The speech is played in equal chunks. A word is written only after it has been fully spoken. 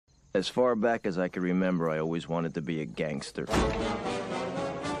As far back as I can remember, I always wanted to be a gangster. All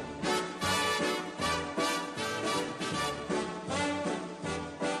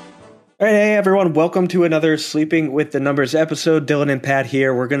right, hey everyone, welcome to another Sleeping with the Numbers episode. Dylan and Pat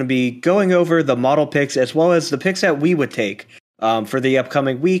here. We're going to be going over the model picks as well as the picks that we would take for the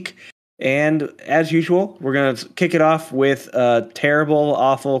upcoming week. And as usual, we're going to kick it off with a terrible,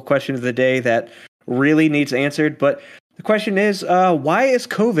 awful question of the day that really needs answered. But the question is, why is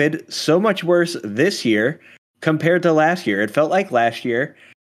COVID so much worse this year compared to last year? It felt like last year,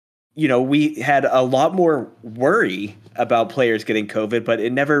 we had a lot more worry about players getting COVID, but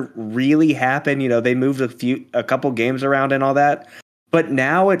it never really happened. They moved a couple games around and all that. But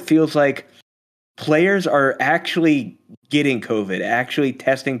now it feels like players are actually getting COVID, actually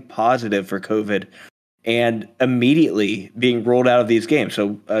testing positive for COVID, and immediately being rolled out of these games.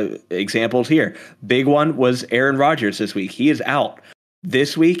 So examples here. Big one was Aaron Rodgers this week. He is out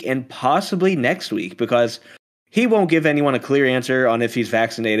this week and possibly next week because he won't give anyone a clear answer on if he's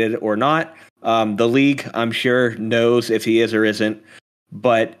vaccinated or not. The league, I'm sure, knows if he is or isn't.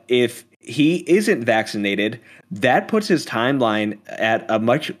 But if he isn't vaccinated, that puts his timeline at a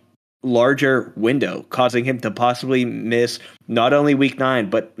much larger window, causing him to possibly miss not only week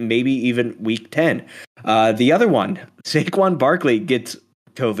 9, but maybe even week 10. The other one, Saquon Barkley gets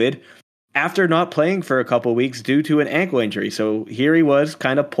COVID after not playing for a couple weeks due to an ankle injury. So here he was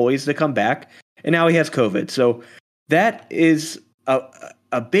kind of poised to come back, and now he has COVID. So that is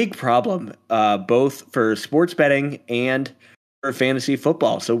a big problem, both for sports betting and for fantasy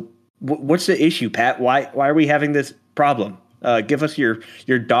football. So what's the issue, Pat? Why are we having this problem? Give us your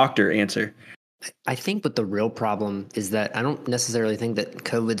doctor answer. I think what the real problem is that I don't necessarily think that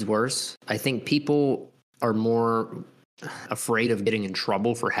COVID's worse. I think people are more afraid of getting in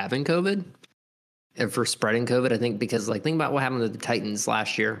trouble for having COVID and for spreading COVID. I think because, think about what happened to the Titans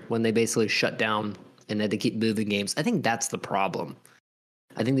last year when they basically shut down and had to keep moving games. I think that's the problem.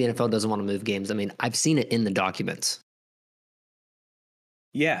 I think the NFL doesn't want to move games. I mean, I've seen it in the documents.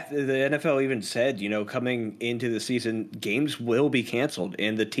 Yeah, the NFL even said, coming into the season, games will be canceled,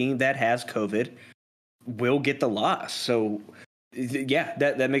 and the team that has COVID will get the loss. So, yeah,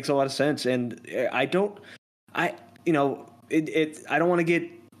 that makes a lot of sense. And I don't want to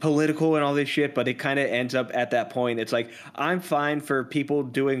get political and all this shit, but it kind of ends up at that point. It's like, I'm fine for people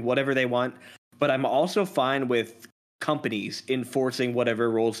doing whatever they want, but I'm also fine with companies enforcing whatever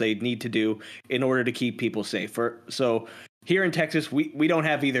rules they need to do in order to keep people safe. So here in Texas, we don't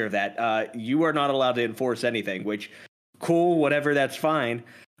have either of that. You are not allowed to enforce anything, which, cool, whatever, that's fine.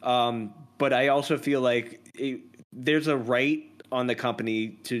 But I also feel like there's a right on the company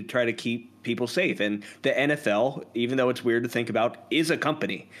to try to keep people safe. And the NFL, even though it's weird to think about, is a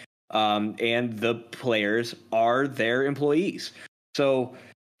company. And the players are their employees. So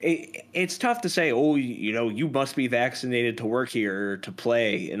it's tough to say, oh, you must be vaccinated to work here or to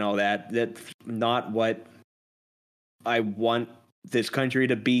play and all that. That's not what I want this country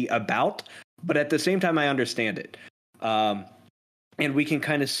to be about, but at the same time, I understand it. And we can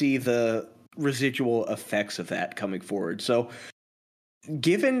kind of see the residual effects of that coming forward. So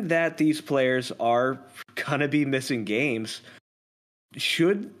given that these players are going to be missing games,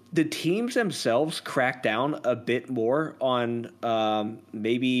 should the teams themselves crack down a bit more on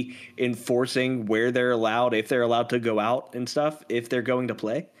maybe enforcing where they're allowed, if they're allowed to go out and stuff, if they're going to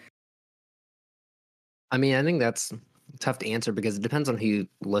play? I mean, I think that's tough to answer because it depends on who you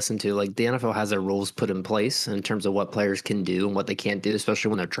listen to. Like, the NFL has their rules put in place in terms of what players can do and what they can't do, especially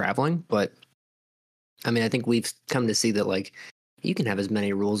when they're traveling. But I mean, I think we've come to see that, you can have as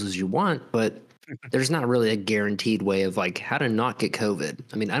many rules as you want, but there's not really a guaranteed way of how to not get COVID.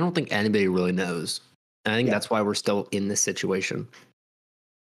 I mean, I don't think anybody really knows. And I think that's why we're still in this situation.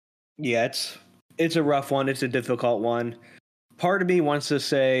 Yeah, it's a rough one. It's a difficult one. Part of me wants to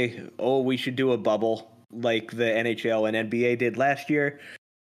say, oh, we should do a bubble like the NHL and NBA did last year.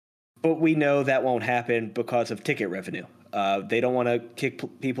 But we know that won't happen because of ticket revenue. They don't want to kick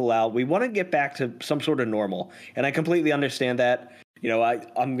people out. We want to get back to some sort of normal. And I completely understand that.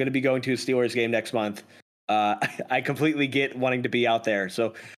 I'm going to be going to a Steelers game next month. I completely get wanting to be out there.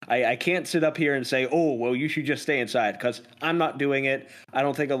 So I can't sit up here and say, oh, well, you should just stay inside, because I'm not doing it. I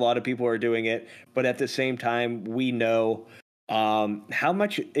don't think a lot of people are doing it. But at the same time, we know how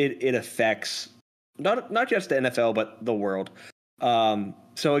much it affects not just the NFL, but the world.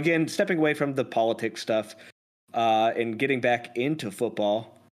 So again, stepping away from the politics stuff and getting back into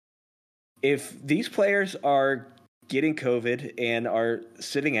football, if these players are getting COVID and are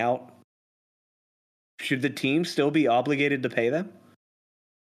sitting out, should the team still be obligated to pay them?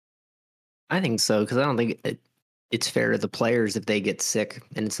 I think so, because I don't think it's fair to the players if they get sick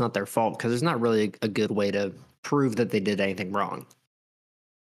and it's not their fault, because there's not really a good way to prove that they did anything wrong.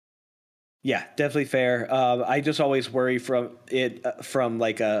 Yeah, definitely fair. I just always worry from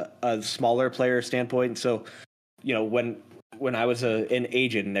like a smaller player standpoint. So, when I was an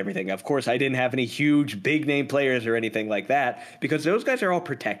agent and everything, of course, I didn't have any huge big name players or anything like that, because those guys are all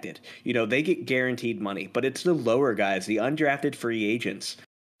protected. They get guaranteed money, but it's the lower guys, the undrafted free agents,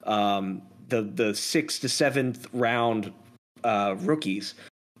 the 6th to 7th round rookies.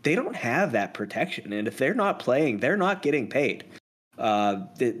 They don't have that protection, and if they're not playing, they're not getting paid.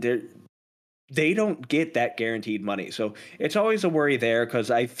 They don't get that guaranteed money. So it's always a worry there, because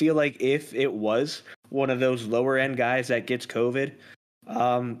I feel like if it was one of those lower end guys that gets COVID,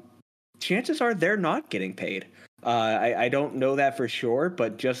 chances are they're not getting paid. I don't know that for sure,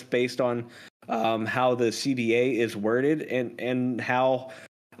 but just based on how the CBA is worded and how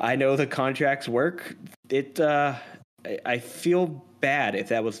I know the contracts work, I feel bad if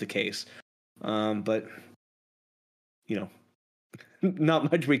that was the case. But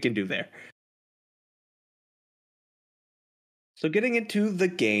not much we can do there. So getting into the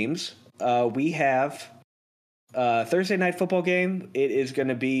games, we have Thursday night football game. It is going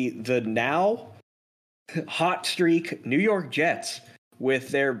to be the now hot streak New York Jets with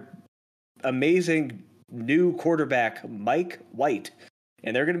their amazing new quarterback, Mike White.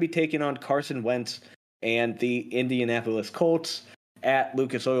 And they're going to be taking on Carson Wentz and the Indianapolis Colts at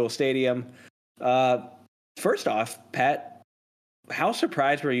Lucas Oil Stadium. First off, Pat, how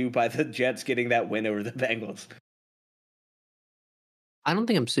surprised were you by the Jets getting that win over the Bengals? I don't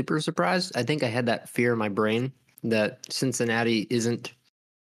think I'm super surprised. I think I had that fear in my brain that Cincinnati isn't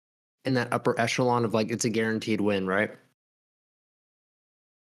in that upper echelon of, like, it's a guaranteed win, right?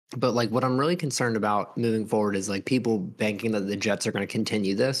 But, like, what I'm really concerned about moving forward is, like, people banking that the Jets are going to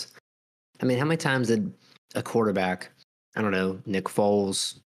continue this. I mean, how many times did a quarterback, I don't know, Nick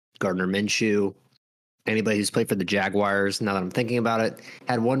Foles, Gardner Minshew, anybody who's played for the Jaguars, now that I'm thinking about it,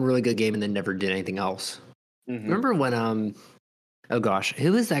 had one really good game and then never did anything else? Mm-hmm. Remember when, oh gosh,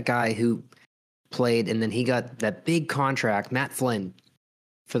 who is that guy who played and then he got that big contract, Matt Flynn,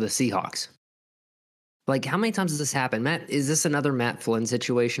 for the Seahawks? Like, how many times has this happened? Is this another Matt Flynn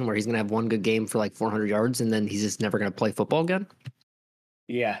situation where he's going to have one good game for like 400 yards and then he's just never going to play football again?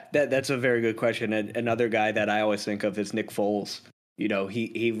 Yeah, that's a very good question. And another guy that I always think of is Nick Foles.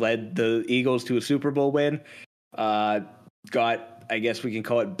 He led the Eagles to a Super Bowl win, got, I guess we can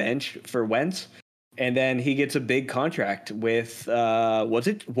call it bench for Wentz. And then he gets a big contract with, was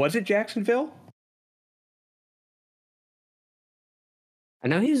it Jacksonville? I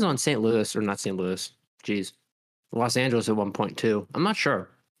know he was on St. Louis, or not St. Louis. Jeez. Los Angeles at one point, too. I'm not sure.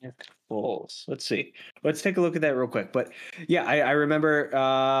 Bulls. Let's see. Let's take a look at that real quick. But yeah, I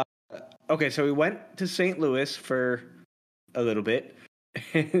remember. Okay, so he went to St. Louis for a little bit.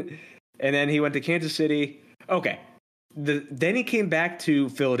 And then he went to Kansas City. Okay. Then he came back to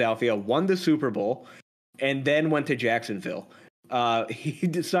Philadelphia, won the Super Bowl, and then went to Jacksonville. He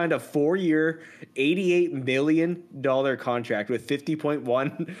signed a 4-year, $88 million contract with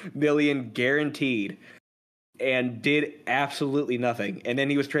 $50.1 million guaranteed, and did absolutely nothing. And then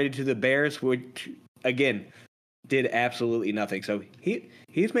he was traded to the Bears, which again did absolutely nothing. So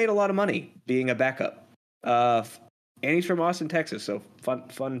he's made a lot of money being a backup. And he's from Austin, Texas. So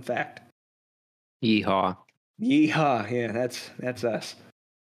fun fact. Yeehaw. Yeehaw. Yeah, that's us.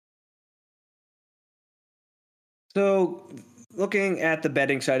 So, looking at the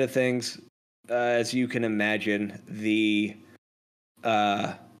betting side of things, as you can imagine, the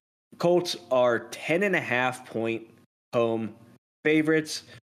Colts are 10.5 point home favorites,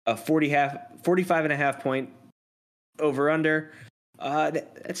 a 45.5 point over under.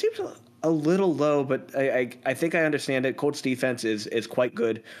 That seems a little low, but I think I understand it. Colts defense is quite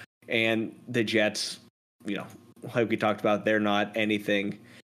good, and the Jets, like we talked about, they're not anything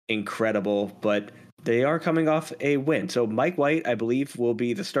incredible, but they are coming off a win. So Mike White, I believe, will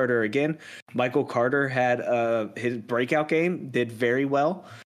be the starter again. Michael Carter had his breakout game, did very well.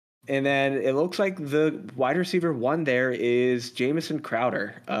 And then it looks like the wide receiver one there is Jamison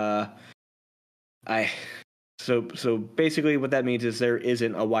Crowder. So basically what that means is there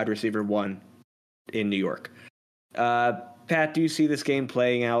isn't a wide receiver one in New York. Pat, do you see this game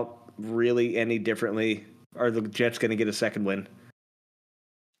playing out really any differently? Are the Jets going to get a second win?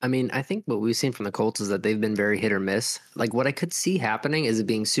 I mean, I think what we've seen from the Colts is that they've been very hit or miss. Like, what I could see happening is it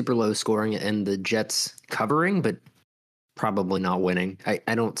being super low scoring and the Jets covering, but probably not winning.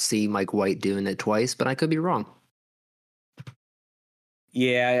 I don't see Mike White doing it twice, but I could be wrong.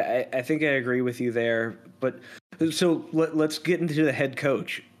 Yeah, I think I agree with you there. But so let's get into the head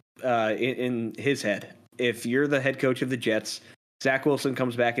coach in his head. if you're the head coach of the Jets, Zach Wilson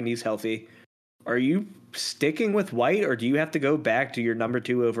comes back and he's healthy, are you sticking with White, or do you have to go back to your number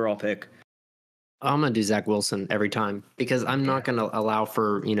 2 overall pick? I'm going to do Zach Wilson every time because I'm not going to allow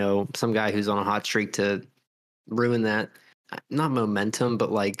for, some guy who's on a hot streak to ruin that, not momentum,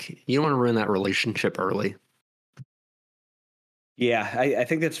 but like you don't want to ruin that relationship early. Yeah, I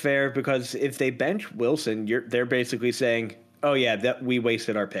think that's fair because if they bench Wilson, they're basically saying, oh yeah, that we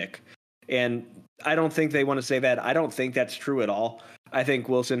wasted our pick. And I don't think they want to say that. I don't think that's true at all. I think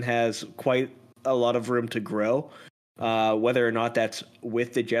Wilson has quite a lot of room to grow. Whether or not that's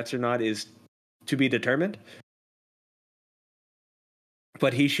with the Jets or not is to be determined.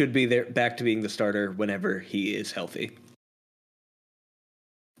 But he should be there back to being the starter whenever he is healthy.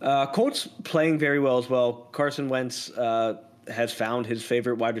 Colts playing very well as well. Carson Wentz has found his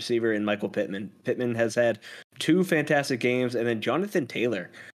favorite wide receiver in Michael Pittman. Pittman has had 2 fantastic games, and then Jonathan Taylor.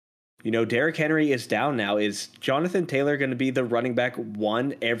 Derrick Henry is down now. Is Jonathan Taylor going to be the running back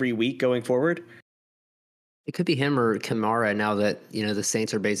 1 every week going forward? It could be him or Kamara now that, the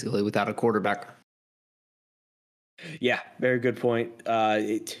Saints are basically without a quarterback. Yeah, very good point.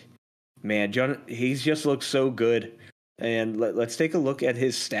 He's just looked so good. And let's take a look at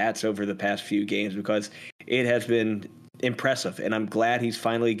his stats over the past few games because it has been impressive. And I'm glad he's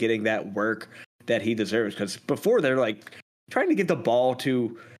finally getting that work that he deserves. Because before they're like trying to get the ball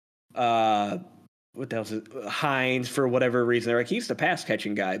to what the hell is it? Hines for whatever reason. They're like, he's the pass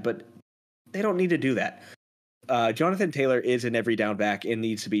catching guy, but they don't need to do that. Jonathan Taylor is an every down back and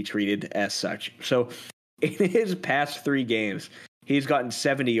needs to be treated as such. So in his past 3 games, he's gotten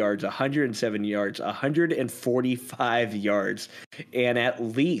 70 yards, 107 yards, 145 yards, and at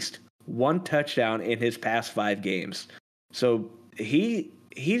least 1 touchdown in his past 5 games. So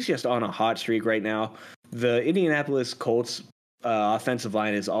he's just on a hot streak right now. The Indianapolis Colts offensive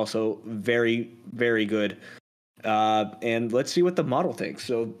line is also very, very good. And let's see what the model thinks.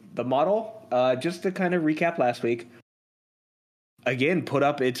 So the model, just to kind of recap last week, again, put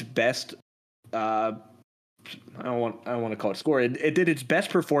up its best I don't want to call it score. It did its best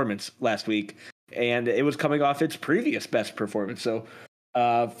performance last week, and it was coming off its previous best performance. So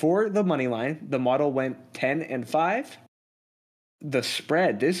for the money line, the model went 10-5. The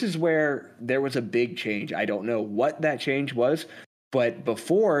spread, this is where there was a big change. I don't know what that change was, but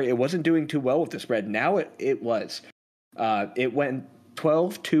before it wasn't doing too well with the spread. Now it was. It went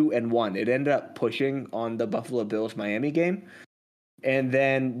 12-2-1. It ended up pushing on the Buffalo Bills Miami game. And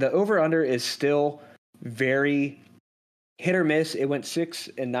then the over-under is still very hit or miss. It went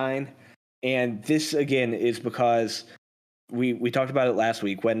 6-9. And this, again, is because we talked about it last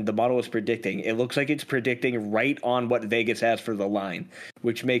week when the model was predicting. It looks like it's predicting right on what Vegas has for the line,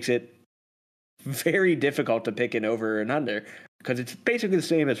 which makes it very difficult to pick an over and under because it's basically the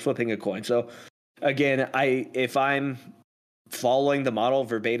same as flipping a coin. So, again, if I'm following the model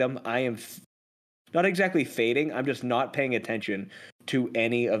verbatim, I am not exactly fading. I'm just not paying attention to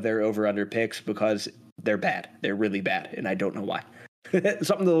any of their over-under picks because they're bad. They're really bad, and I don't know why.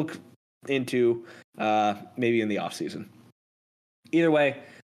 Something to look into maybe in the offseason. Either way,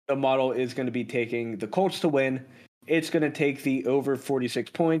 the model is going to be taking the Colts to win. It's going to take the over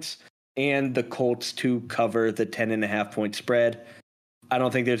 46 points and the Colts to cover the 10.5-point spread. I don't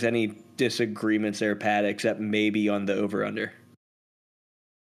think there's any disagreements there, Pat, except maybe on the over-under.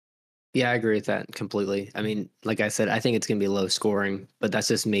 Yeah, I agree with that completely. I mean, like I said, I think it's going to be low scoring, but that's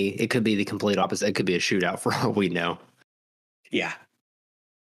just me. It could be the complete opposite. It could be a shootout for all we know. Yeah.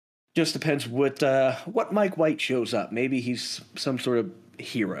 Just depends what Mike White shows up. Maybe he's some sort of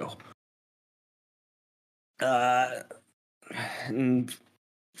hero. From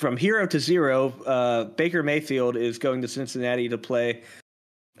hero to zero, Baker Mayfield is going to Cincinnati to play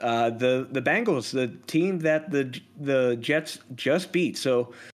the Bengals, the team that the Jets just beat.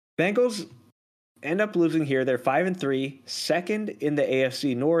 So Bengals end up losing here. They're 5-3, second in the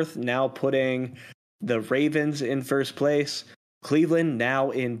AFC North, now putting the Ravens in first place. Cleveland now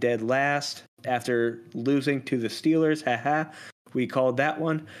in dead last after losing to the Steelers. Haha, we called that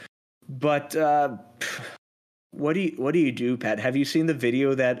one. But what do you do, Pat? Have you seen the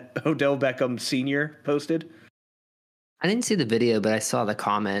video that Odell Beckham Sr. posted? I didn't see the video, but I saw the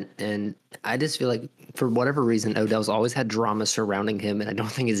comment, and I just feel like for whatever reason, Odell's always had drama surrounding him, and I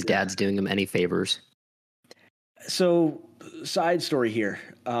don't think his dad's doing him any favors. So, side story here.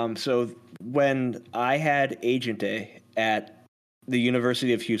 So when I had Agent Day at the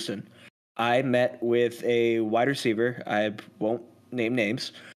University of Houston, I met with a wide receiver. I won't name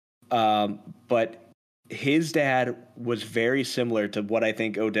names, but his dad was very similar to what I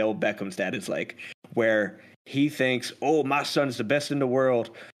think Odell Beckham's dad is like, where he thinks, oh, my son's the best in the world.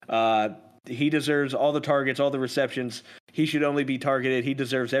 he deserves all the targets, all the receptions. He should only be targeted. He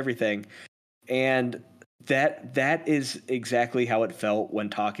deserves everything. And that is exactly how it felt when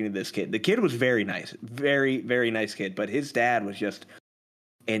talking to this kid. The kid was very nice, very, very nice kid, but his dad was just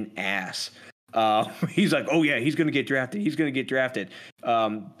an ass. He's like, oh yeah, he's going to get drafted. He's going to get drafted.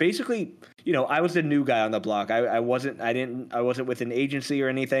 Basically, I was the new guy on the block. I wasn't with an agency or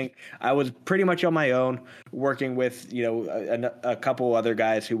anything. I was pretty much on my own, working with, a couple other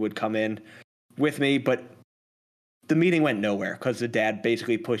guys who would come in with me, but the meeting went nowhere because the dad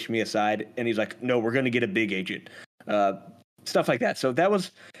basically pushed me aside and he's like, no, we're going to get a big agent, stuff like that. So that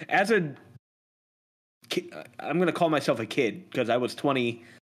was, as a kid, I'm going to call myself a kid because I was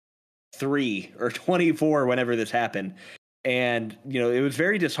 23 or 24 whenever this happened. And, it was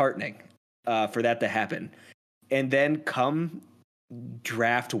very disheartening for that to happen. And then come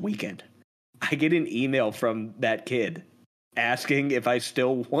draft weekend, I get an email from that kid asking if I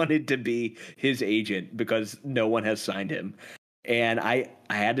still wanted to be his agent because no one has signed him. And I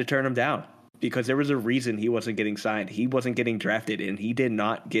had to turn him down because there was a reason he wasn't getting signed. He wasn't getting drafted, and he did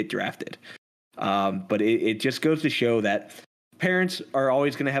not get drafted. But it just goes to show that parents are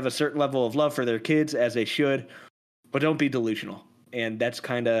always going to have a certain level of love for their kids, as they should, but don't be delusional. And that's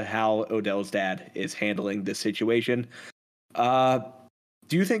kind of how Odell's dad is handling this situation.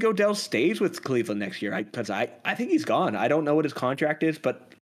 Do you think Odell stays with Cleveland next year? Because I think he's gone. I don't know what his contract is,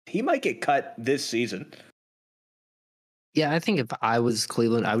 but he might get cut this season. Yeah, I think if I was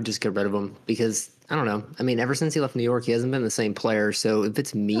Cleveland, I would just get rid of him because, I don't know. I mean, ever since he left New York, he hasn't been the same player. So if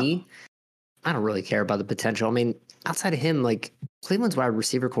it's me, I don't really care about the potential. I mean, outside of him, like, Cleveland's wide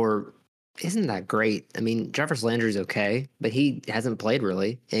receiver core isn't that great. I mean, Jarvis Landry's okay, but he hasn't played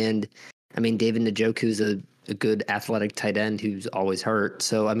really. And, I mean, David Njoku's a good athletic tight end who's always hurt.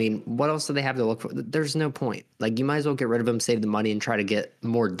 So, I mean, what else do they have to look for? There's no point. Like, you might as well get rid of him, save the money, and try to get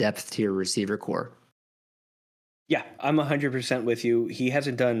more depth to your receiver core. Yeah, I'm 100% with you. He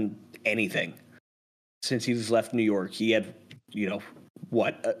hasn't done anything since he's left New York. He had,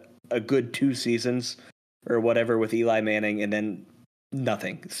 a good 2 seasons or whatever with Eli Manning, and then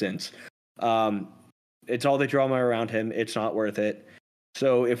nothing since. It's all the drama around him. It's not worth it.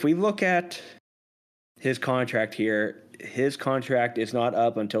 So if we look at his contract here, his contract is not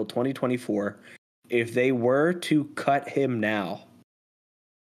up until 2024. If they were to cut him now,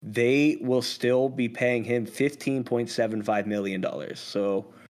 they will still be paying him $15.75 million. So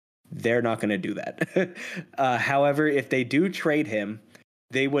they're not going to do that. However, if they do trade him,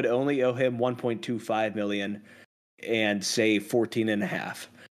 they would only owe him $1.25 million and say 14.5.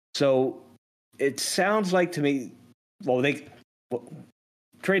 So it sounds like to me,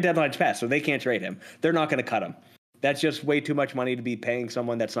 trade deadline's passed, so they can't trade him. They're not going to cut him. That's just way too much money to be paying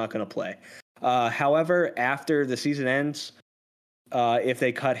someone that's not going to play. However, after the season ends, if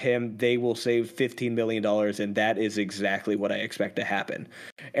they cut him, they will save $15 million, and that is exactly what I expect to happen.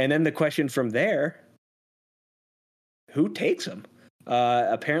 And then the question from there, who takes him?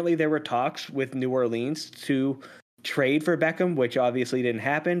 Apparently there were talks with New Orleans to trade for Beckham, which obviously didn't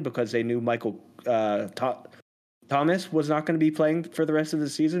happen because they knew Michael Thomas was not going to be playing for the rest of the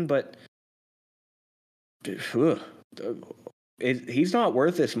season, but he's not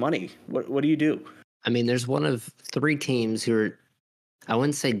worth this money. What do you do? I mean, there's one of 3 teams who are, I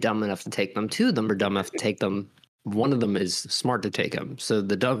wouldn't say dumb enough to take them. 2 of them are dumb enough to take them. One of them is smart to take them. So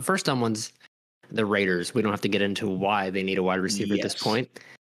the first dumb one's the Raiders. We don't have to get into why they need a wide receiver at this point.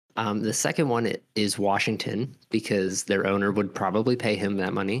 The second one is Washington because their owner would probably pay him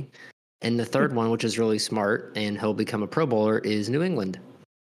that money. And the third one, which is really smart, and he'll become a Pro Bowler, is New England.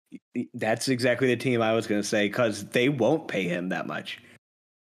 That's exactly the team I was going to say because they won't pay him that much.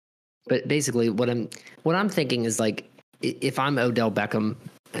 But basically, what I'm thinking is, like, if I'm Odell Beckham,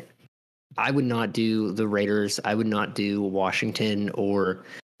 I would not do the Raiders. I would not do Washington or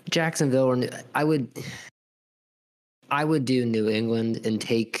Jacksonville, or I would do New England and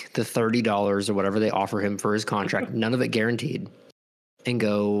take the $30 or whatever they offer him for his contract, none of it guaranteed, and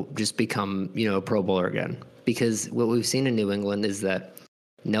go just become, a Pro Bowler again. Because what we've seen in New England is that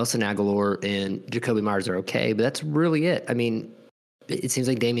Nelson Aguilar and Jacoby Myers are okay, but that's really it. I mean, it seems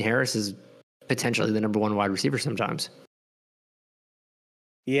like Damian Harris is potentially the number 1 wide receiver sometimes.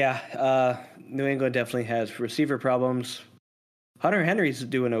 Yeah, New England definitely has receiver problems. Hunter Henry's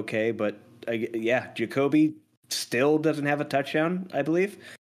doing okay, but Jacoby still doesn't have a touchdown, I believe.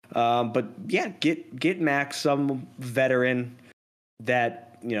 But yeah, get Max, some veteran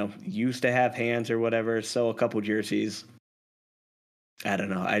that used to have hands or whatever, sell a couple jerseys. I don't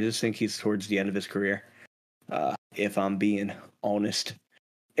know. I just think he's towards the end of his career. If I'm being honest,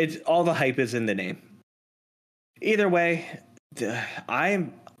 it's all the hype is in the name. Either way,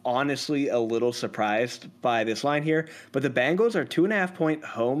 honestly a little surprised by this line here, but the Bengals are 2.5-point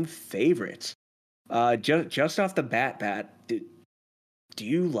home favorites. Just off the bat, Pat, do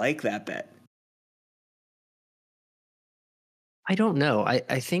you like that bet? I don't know.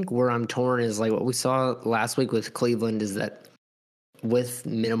 I think where I'm torn is like what we saw last week with Cleveland is that with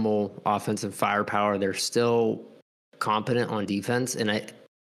minimal offensive firepower, they're still competent on defense. And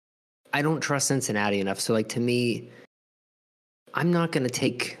I don't trust Cincinnati enough. So like to me, I'm not going to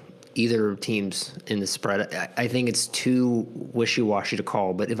take either teams in the spread. I think it's too wishy-washy to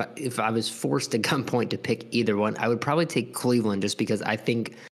call. But if I was forced at gunpoint to pick either one, I would probably take Cleveland just because I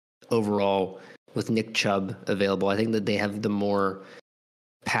think overall with Nick Chubb available, I think that they have the more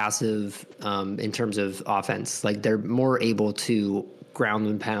passive in terms of offense. Like they're more able to ground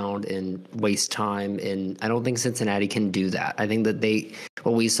and pound and waste time. And I don't think Cincinnati can do that. I think that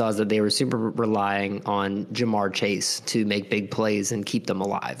what we saw is that they were super relying on Jamar Chase to make big plays and keep them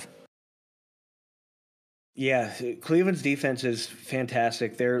alive. Yeah, Cleveland's defense is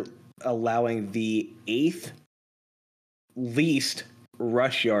fantastic. They're allowing the 8th least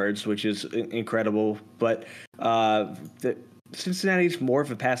rush yards, which is incredible. But Cincinnati's more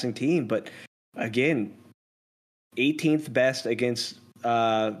of a passing team. But again, 18th best against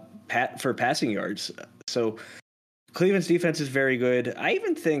for passing yards. So Cleveland's defense is very good. I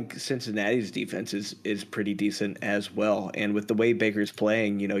even think Cincinnati's defense is pretty decent as well. And with the way Baker's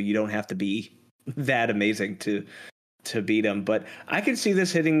playing, you don't have to be that amazing to beat them. But I can see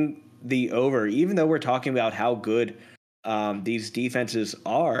this hitting the over, even though we're talking about how good these defenses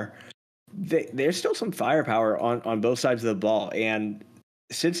are. There's still some firepower on both sides of the ball. And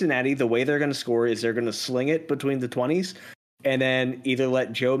Cincinnati, the way they're going to score is they're going to sling it between the 20s and then either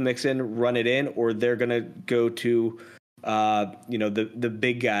let Joe Mixon run it in, or they're going to go to the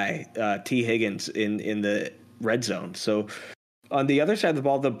big guy, T. Higgins in the red zone. So on the other side of the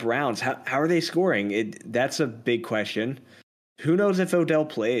ball, the Browns, how are they scoring? That's a big question. Who knows if Odell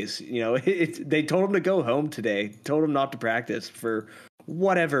plays? They told him to go home today, told him not to practice for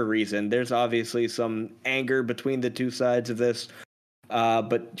whatever reason. There's obviously some anger between the two sides of this.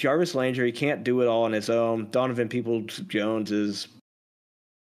 But Jarvis Landry can't do it all on his own. Donovan Peoples-Jones is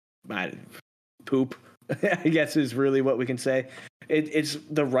poop, I guess is really what we can say. It's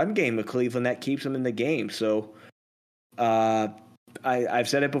the run game of Cleveland that keeps them in the game. So I've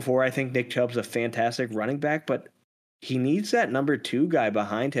said it before. I think Nick Chubb's a fantastic running back, but he needs that number 2 guy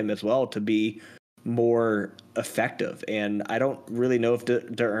behind him as well to be more effective. And I don't really know if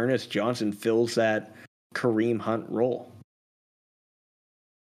D'Ernest Johnson fills that Kareem Hunt role.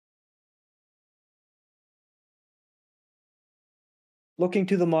 Looking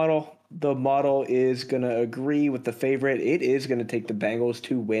to the model is going to agree with the favorite. It is going to take the Bengals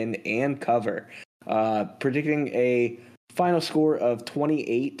to win and cover, predicting a final score of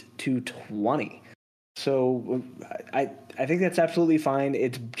 28-20. So I think that's absolutely fine.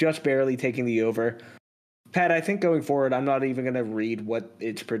 It's just barely taking the over. Pat, I think going forward, I'm not even going to read what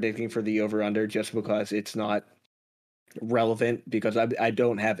it's predicting for the over-under just because it's not relevant, because I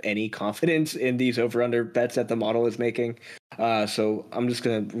don't have any confidence in these over-under bets that the model is making. So I'm just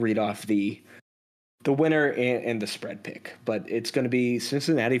going to read off the winner and the spread pick. But it's going to be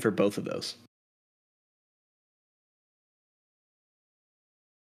Cincinnati for both of those.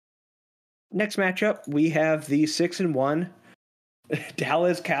 Next matchup, we have the 6-1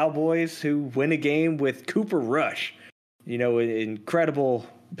 Dallas Cowboys, who win a game with Cooper Rush, an incredible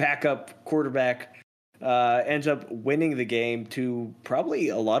backup quarterback, ends up winning the game to probably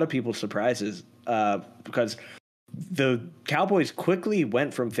a lot of people's surprises, because the Cowboys quickly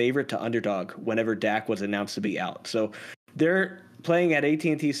went from favorite to underdog whenever Dak was announced to be out. So they're playing at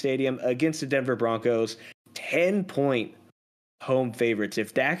AT&T Stadium against the Denver Broncos, 10-point home favorites.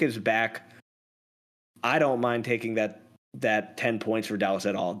 If Dak is back, I don't mind taking that 10 points for Dallas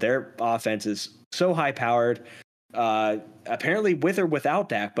at all. Their offense is so high-powered, apparently with or without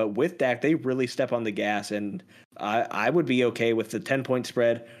Dak, but with Dak, they really step on the gas, and I would be okay with the 10-point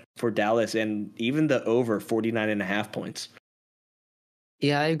spread for Dallas and even the over 49.5 points.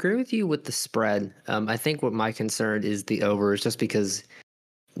 Yeah, I agree with you with the spread. I think what my concern is the over is just because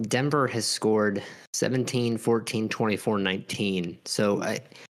Denver has scored 17, 14, 24, 19. So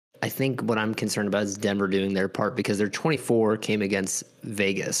I think what I'm concerned about is Denver doing their part, because their 24 came against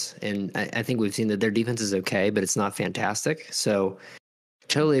Vegas. And I think we've seen that their defense is okay, but it's not fantastic. So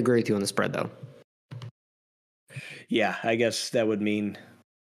totally agree with you on the spread, though. Yeah, I guess that would mean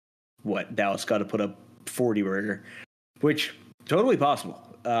Dallas got to put up 40 burger, which totally possible.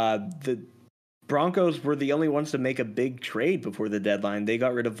 The Broncos were the only ones to make a big trade before the deadline. They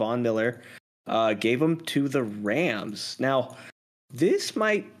got rid of Von Miller, gave him to the Rams. Now, This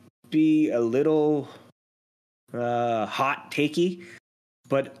might be a little hot takey,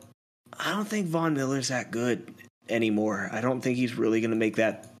 but I don't think Von Miller's that good anymore. I don't think he's really going to make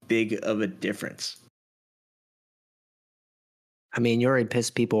that big of a difference. I mean, you already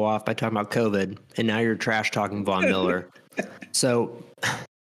pissed people off by talking about COVID, and now you're trash talking Von Miller. So,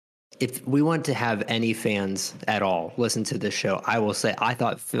 if we want to have any fans at all listen to this show, I will say I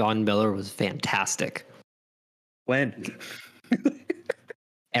thought Von Miller was fantastic. When?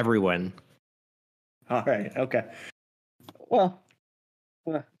 Everyone. All right. Okay. Well,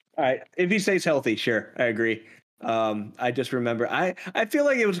 all right. If he stays healthy, sure, I agree. I just remember I feel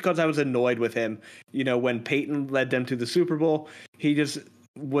like it was because I was annoyed with him. You know, when Peyton led them to the Super Bowl, he just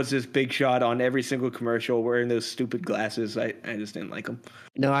was this big shot on every single commercial wearing those stupid glasses. I just didn't like him.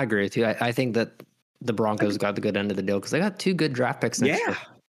 No, I agree with you. I think that the Broncos got the good end of the deal because they got 2 good draft picks next year.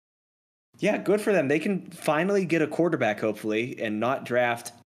 Yeah, good for them. They can finally get a quarterback, hopefully, and not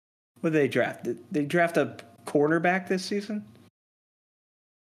draft. What did they draft? Did they draft a cornerback this season?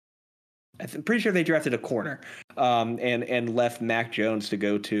 I'm pretty sure they drafted a corner, and left Mac Jones to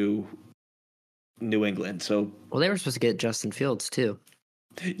go to New England. So, well, they were supposed to get Justin Fields too.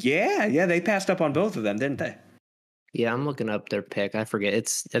 Yeah, they passed up on both of them, didn't they? Yeah, I'm looking up their pick. I forget.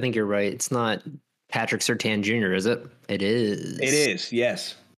 I think you're right. It's not Patrick Surtain Jr., is it? It is. It is.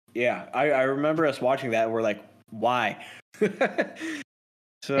 Yes. Yeah, I remember us watching that. And we're like, why?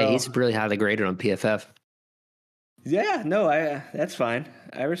 So hey, he's really highly graded on PFF. Yeah, no, that's fine.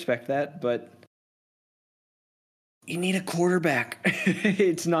 I respect that, but you need a quarterback.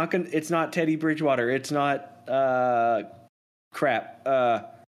 It's not Teddy Bridgewater. It's not crap.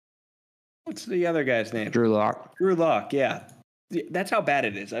 What's the other guy's name? Drew Lock. Drew Lock, yeah. That's how bad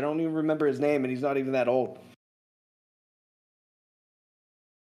it is. I don't even remember his name, and he's not even that old.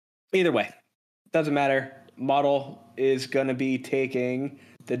 Either way, doesn't matter. Model is going to be taking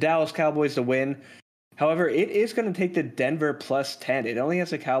the Dallas Cowboys to win. However, it is going to take the Denver plus 10. It only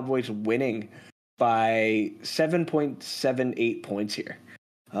has the Cowboys winning by 7.78 points here.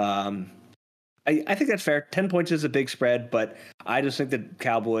 I think that's fair. 10 points is a big spread, but I just think the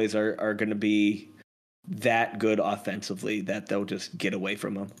Cowboys are going to be that good offensively that they'll just get away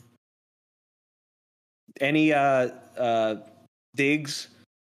from them. Any Diggs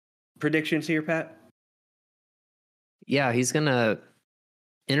predictions here, Pat? Yeah, he's going to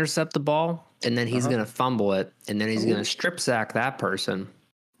intercept the ball, and then he's going to fumble it, and then he's going to strip sack that person,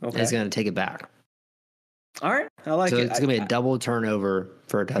 and he's going to take it back. All right, I like it. So it's going to be a double turnover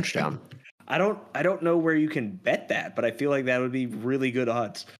for a touchdown. I don't know where you can bet that, but I feel like that would be really good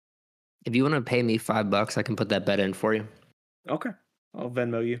odds. If you want to pay me $5, I can put that bet in for you. Okay, I'll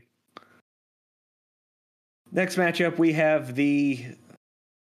Venmo you. Next matchup, we have the...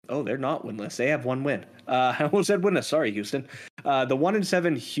 Oh, they're not winless. They have 1 win. I almost said winless. Sorry, Houston. The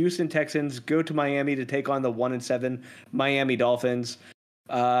 1-7 Houston Texans go to Miami to take on the 1-7 Miami Dolphins.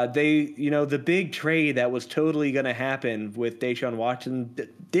 The big trade that was totally going to happen with Deshaun Watson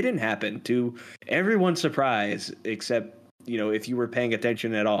didn't happen, to everyone's surprise, except, if you were paying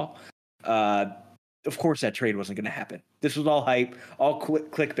attention at all. Of course that trade wasn't going to happen. This was all hype, all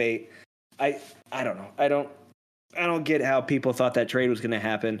clickbait. I don't know. I don't get how people thought that trade was going to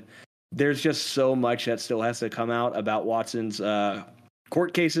happen. There's just so much that still has to come out about Watson's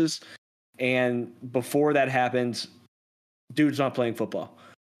court cases. And before that happens, dude's not playing football.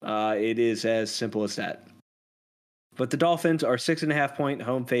 It is as simple as that. But the Dolphins are 6.5-point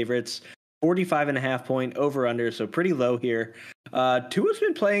home favorites, 45.5-point over-under, so pretty low here. Tua's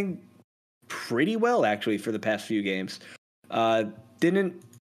been playing pretty well, actually, for the past few games. Wasn't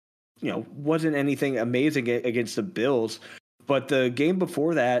anything amazing against the Bills, but the game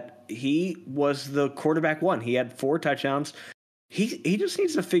before that, he was the quarterback one. He had 4 touchdowns. He just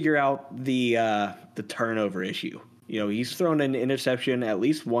needs to figure out the turnover issue. He's thrown an interception at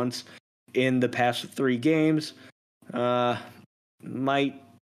least once in the past 3 games. I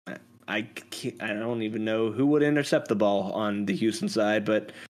don't even know who would intercept the ball on the Houston side,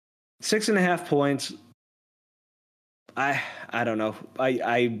 but 6.5 points. I don't know.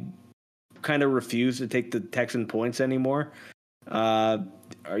 I kind of refuse to take the Texan points anymore. Are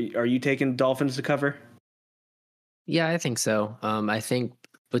you taking Dolphins to cover? Yeah, I think so. I think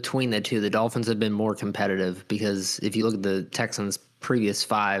between the two, the Dolphins have been more competitive because if you look at the Texans' previous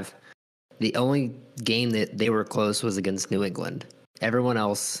 5, the only game that they were close was against New England. Everyone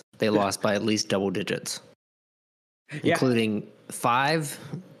else, they lost by at least double digits, including 5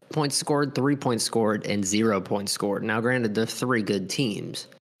 points scored, 3 points scored, and 0 points scored. Now, granted, they're 3 good teams.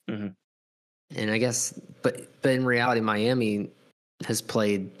 Mm-hmm. And I guess, but in reality, Miami has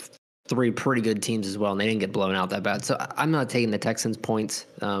played three pretty good teams as well, and they didn't get blown out that bad. So I'm not taking the Texans points.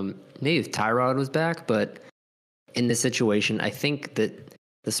 Maybe if Tyrod was back, but in this situation, I think that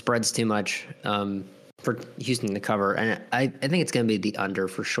the spread's too much for Houston to cover, and I think it's going to be the under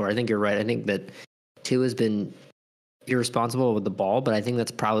for sure. I think you're right. I think that Tua has been irresponsible with the ball, but I think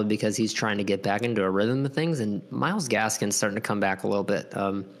that's probably because he's trying to get back into a rhythm of things, and Myles Gaskin's starting to come back a little bit.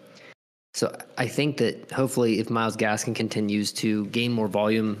 So I think that hopefully if Myles Gaskin continues to gain more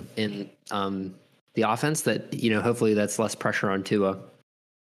volume in the offense, that, hopefully that's less pressure on Tua.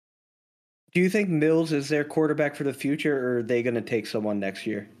 Do you think Mills is their quarterback for the future, or are they going to take someone next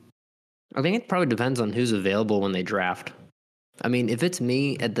year? I think it probably depends on who's available when they draft. I mean, if it's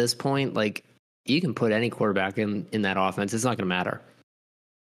me at this point, like, you can put any quarterback in that offense. It's not going to matter.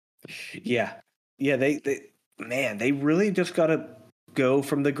 Yeah. They really just got to go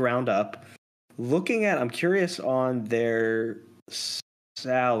from the ground up. I'm curious on their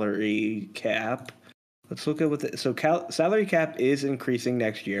salary cap. Let's look at salary cap is increasing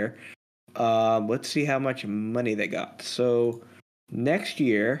next year. Let's see how much money they got. So next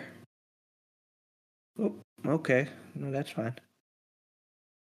year. Oh, okay. No, that's fine.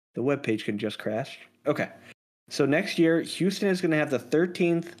 The webpage can just crash. Okay. So next year, Houston is going to have the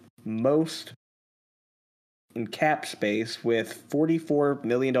 13th most in cap space with $44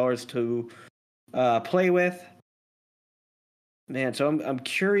 million to play with. Man, so I'm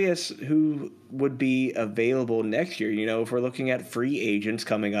curious who would be available next year. If we're looking at free agents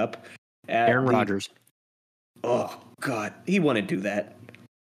coming up. Aaron Rodgers. Oh, God. He wouldn't do that.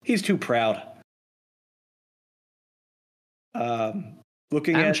 He's too proud.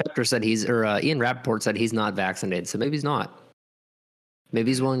 Looking Adam at Schefter said Ian Rappaport said he's not vaccinated, so maybe he's not.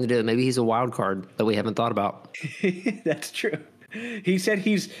 Maybe he's willing to do it. Maybe he's a wild card that we haven't thought about. That's true. He said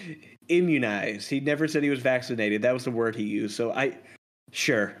he's immunized. He never said he was vaccinated. That was the word he used. So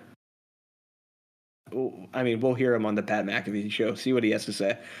sure. I mean, we'll hear him on the Pat McAfee show, see what he has to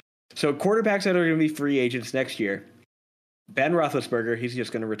say. So quarterbacks that are going to be free agents next year. Ben Roethlisberger, he's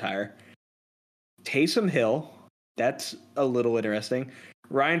just going to retire. Taysom Hill, that's a little interesting.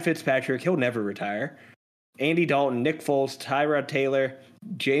 Ryan Fitzpatrick, he'll never retire. Andy Dalton, Nick Foles, Tyrod Taylor,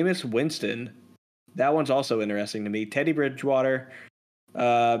 Jameis Winston. That one's also interesting to me. Teddy Bridgewater,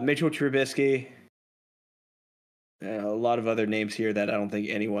 Mitchell Trubisky. A lot of other names here that I don't think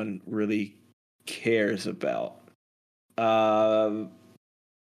anyone really cares about.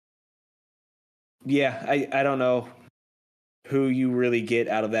 Yeah, I don't know who you really get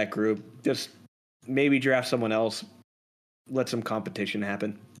out of that group. Just maybe draft someone else. Let some competition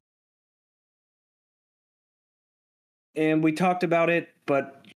happen. And we talked about it,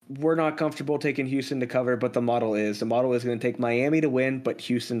 but we're not comfortable taking Houston to cover, but the model is. The model is going to take Miami to win, but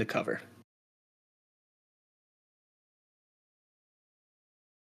Houston to cover.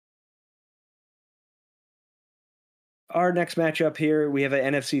 Our next matchup here, we have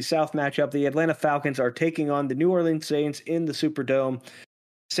an NFC South matchup. The Atlanta Falcons are taking on the New Orleans Saints in the Superdome.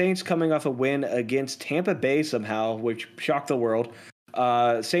 Saints coming off a win against Tampa Bay somehow, which shocked the world.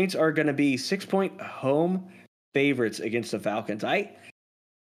 Saints are going to be 6-point home favorites against the Falcons. I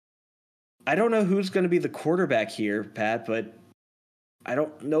don't know who's going to be the quarterback here, Pat, but I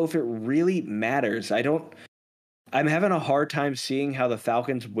don't know if it really matters. I'm having a hard time seeing how the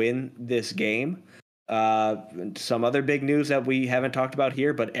Falcons win this game. Some other big news that we haven't talked about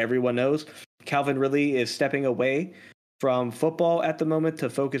here, but everyone knows Calvin Ridley is stepping away from football at the moment to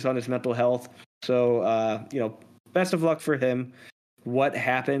focus on his mental health. So, best of luck for him. What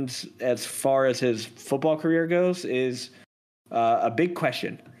happens as far as his football career goes is a big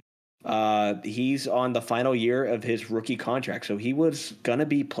question. He's on the final year of his rookie contract, so he was going to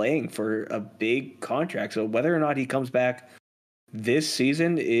be playing for a big contract. So whether or not he comes back this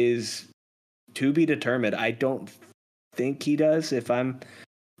season is to be determined. I don't think he does if I'm,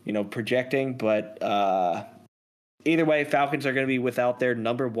 projecting, but either way, Falcons are going to be without their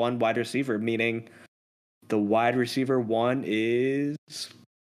number one wide receiver, meaning the wide receiver one is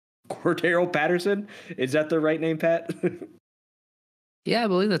Cordero Patterson. Is that the right name, Pat? Yeah, I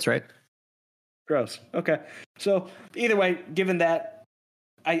believe that's right. Gross. Okay. So either way, given that,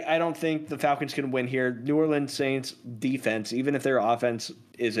 I don't think the Falcons can win here. New Orleans Saints defense, even if their offense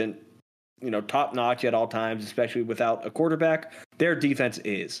isn't, top notch at all times, especially without a quarterback, their defense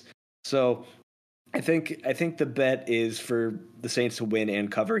is. So I think the bet is for the Saints to win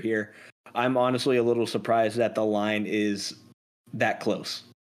and cover here. I'm honestly a little surprised that the line is that close.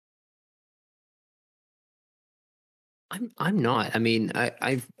 I'm not. I mean,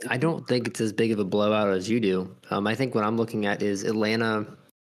 I don't think it's as big of a blowout as you do. I think what I'm looking at is Atlanta.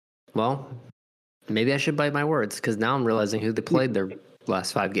 Well, maybe I should bite my words because now I'm realizing who they played. They're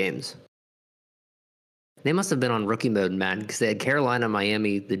last 5 games. They must have been on rookie mode, man, because they had Carolina,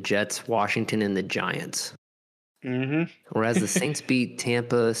 Miami, the Jets, Washington, and the Giants. Mm-hmm. Whereas the Saints beat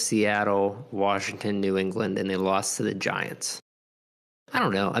Tampa, Seattle, Washington, New England, and they lost to the Giants. I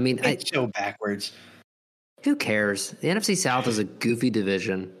don't know. I mean, It's so backwards. Who cares? The NFC South is a goofy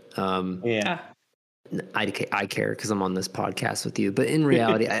division. Yeah. I care because I'm on this podcast with you. But in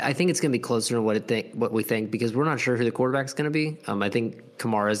reality, I think it's going to be closer to what we think because we're not sure who the quarterback's going to be. I think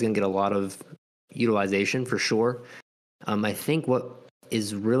Kamara is going to get a lot of utilization for sure. I think what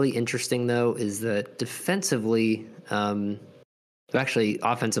is really interesting, though, is that defensively, actually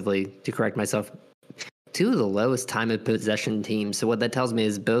offensively, to correct myself, 2 of the lowest time of possession teams. So what that tells me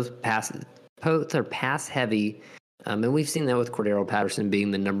is both are pass heavy. And we've seen that with Cordero Patterson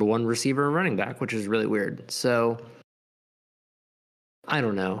being the number 1 receiver and running back, which is really weird. So I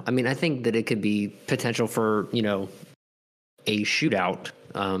don't know. I mean, I think that it could be potential for, a shootout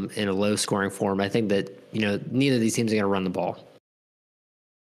in a low scoring form. I think that, neither of these teams are going to run the ball.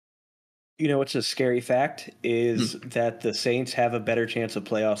 What's a scary fact is that the Saints have a better chance of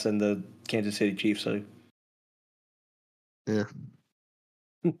playoffs than the Kansas City Chiefs. So. Yeah.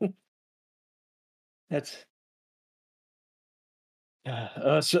 That's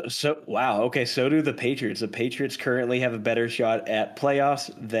wow. Okay, so do the Patriots. The Patriots currently have a better shot at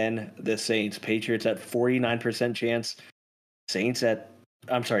playoffs than the Saints. Patriots at 49% chance. Chiefs at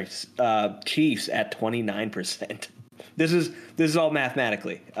 29%. This is all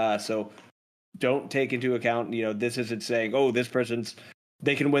mathematically. So don't take into account, this isn't saying,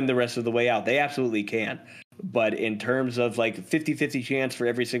 they can win the rest of the way out. They absolutely can. But in terms of like 50-50 chance for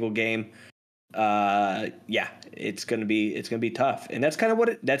every single game, it's gonna be tough. And that's kind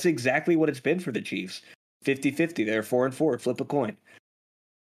of that's exactly what it's been for the Chiefs. 50-50. They're 4-4. Flip a coin.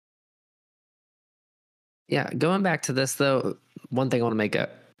 Yeah, going back to this though, one thing I want to make a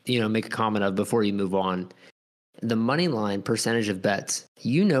comment of before you move on. The money line percentage of bets,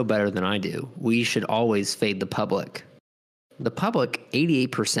 better than I do. We should always fade the public. The public,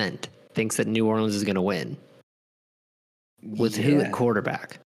 88% thinks that New Orleans is going to win. With who at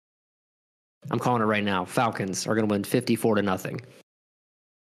quarterback? I'm calling it right now. Falcons are going to win 54-0.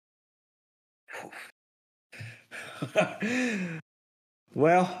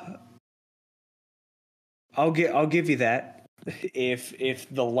 Well, I'll give you that.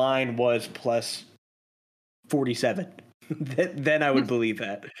 If the line was plus 47, then I would believe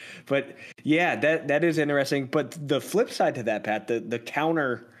that. But yeah, that is interesting. But the flip side to that, Pat, the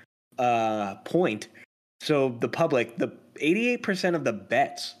counter point. So the public, the 88% of the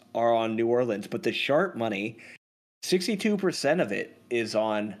bets are on New Orleans, but the sharp money, 62% of it is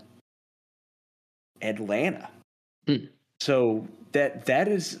on Atlanta. So that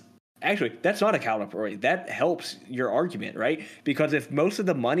is actually, that's not a counterpoint. That helps your argument, right? Because if most of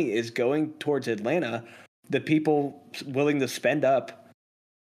the money is going towards Atlanta, the people willing to spend up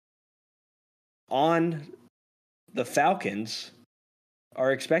on the Falcons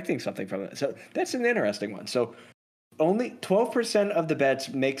are expecting something from it. So that's an interesting one. So only 12% of the bets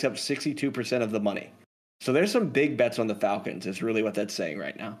makes up 62% of the money. So there's some big bets on the Falcons is really what that's saying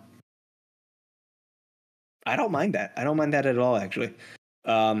right now. I don't mind that. I don't mind that at all, actually.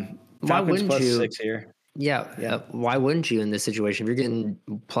 Falcons plus you? 6 here. Yeah. Why wouldn't you in this situation? If you're getting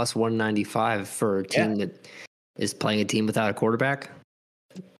plus 195 for a team that is playing a team without a quarterback,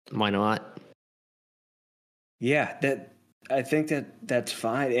 why not? Yeah, I think that's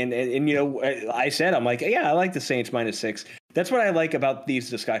fine. And I said, I'm like, yeah, I like the Saints minus 6. That's what I like about these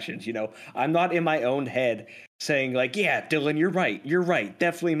discussions. I'm not in my own head saying like, yeah, Dylan, you're right.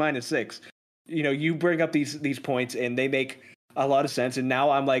 Definitely minus 6. You bring up these points and they make a lot of sense. And now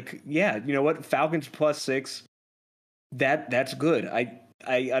I'm like, yeah, you know what? Falcons plus 6. That's good.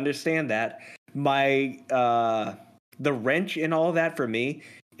 I understand that. My the wrench in all of that for me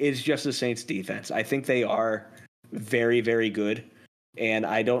is just the Saints defense. I think they are very, very good. And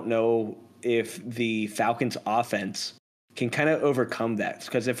I don't know if the Falcons offense can kind of overcome that.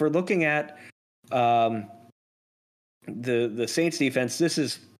 Because if we're looking at the Saints defense, this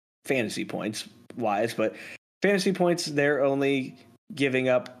is fantasy points wise, but fantasy points, they're only giving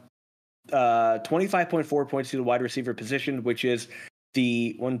up 25.4 points to the wide receiver position, which is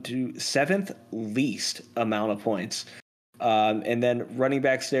the 7th least amount of points. And then running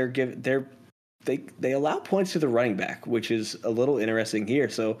backs, they allow points to the running back, which is a little interesting here.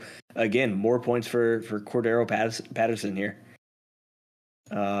 So again, more points for Cordero Patterson here.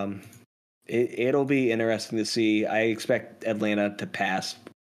 It'll be interesting to see. I expect Atlanta to pass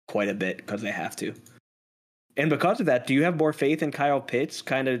quite a bit because they have to. And because of that, do you have more faith in Kyle Pitts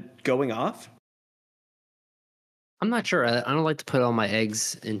kind of going off? I'm not sure. I don't like to put all my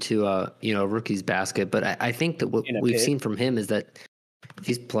eggs into a rookie's basket, but I think that what In a we've pit. seen from him is that if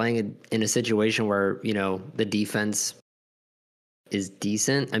he's playing in a situation where the defense is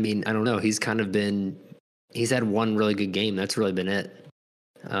decent. I mean, I don't know. He's had one really good game. That's really been it.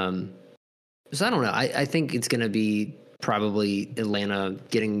 So I don't know. I think it's going to be probably Atlanta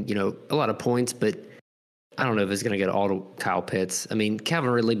getting a lot of points, but I don't know if it's going to get all to Kyle Pitts. I mean, Calvin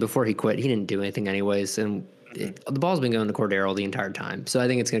Ridley, before he quit, he didn't do anything anyways, and the ball's been going to Cordero the entire time. So I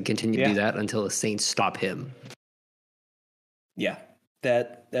think it's going to continue to do that until the Saints stop him. Yeah,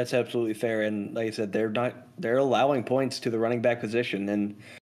 that's absolutely fair. And like I said, they're allowing points to the running back position, and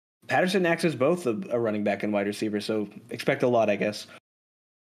Patterson acts as both a running back and wide receiver. So expect a lot, I guess.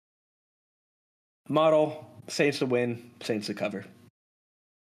 Model, Saints to win, Saints to cover.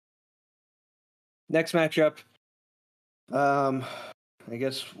 Next matchup, I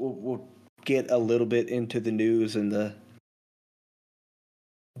guess we'll get a little bit into the news and the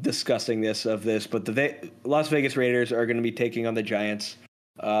disgustingness of this, but the Las Vegas Raiders are going to be taking on the Giants.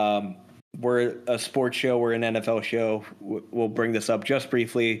 We're a sports show, we're an NFL show. We'll bring this up just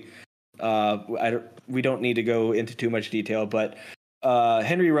briefly. We don't need to go into too much detail, but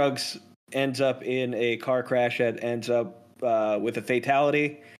Henry Ruggs ends up in a car crash that ends up with a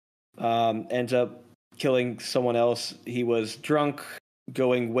fatality. Ends up killing someone else. He was drunk,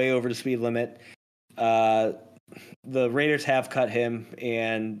 going way over the speed limit. The Raiders have cut him,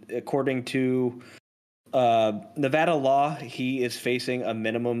 and according to Nevada law, he is facing a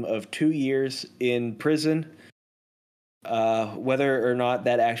minimum of 2 years in prison. Whether or not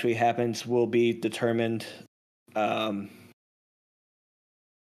that actually happens will be determined.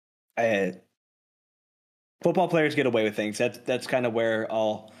 Football players get away with things. That's kind of where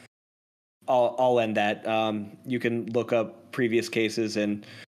I'll end that. You can look up previous cases in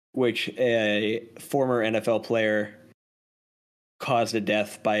which a former NFL player caused a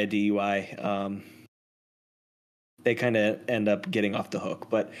death by a DUI. They kind of end up getting off the hook.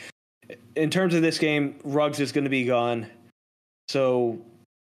 But in terms of this game, Ruggs is going to be gone. So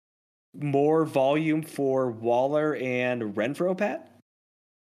more volume for Waller and Renfrow, Pat?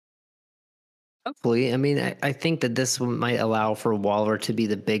 Hopefully. I mean, I think that this might allow for Waller to be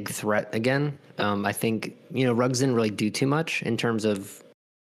the big threat again. I think, Ruggs didn't really do too much in terms of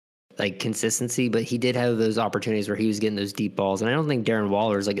like consistency, but he did have those opportunities where he was getting those deep balls. And I don't think Darren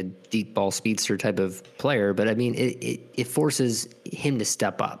Waller is like a deep ball speedster type of player, but I mean, it forces him to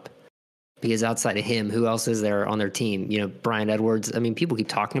step up, because outside of him, who else is there on their team? Bryan Edwards. I mean, people keep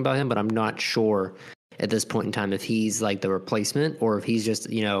talking about him, but I'm not sure at this point in time if he's like the replacement or if he's just,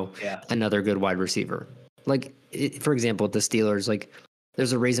 another good wide receiver. Like, for example, with the Steelers, like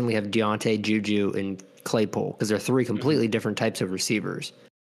there's a reason we have Deontay, Juju, and Claypool, because they're three completely different types of receivers.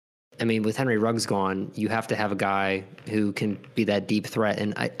 I mean, with Henry Ruggs gone, you have to have a guy who can be that deep threat.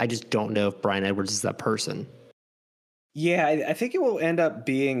 And I just don't know if Bryan Edwards is that person. Yeah, I think it will end up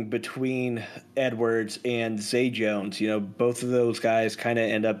being between Edwards and Zay Jones. Both of those guys kind of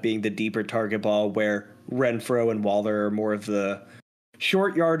end up being the deeper target ball, where Renfrow and Waller are more of the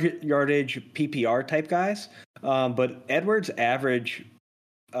short yardage PPR type guys. But Edwards' average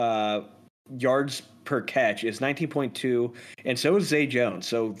yards per catch is 19.2, and so is Zay Jones.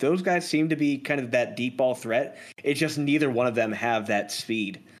 So those guys seem to be kind of that deep ball threat. It's just neither one of them have that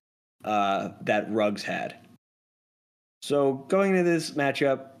speed that Ruggs had. So going into this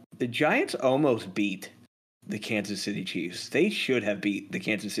matchup, the Giants almost beat the Kansas City Chiefs. They should have beat the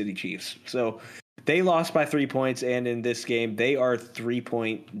Kansas City Chiefs. So they lost by 3 points, and in this game, they are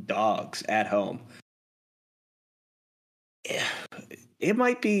 3-point dogs at home. It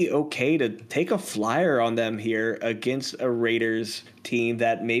might be okay to take a flyer on them here against a Raiders team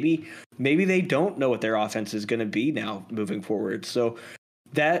that maybe they don't know what their offense is going to be now moving forward. So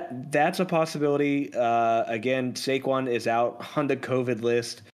that's a possibility. Again, Saquon is out on the COVID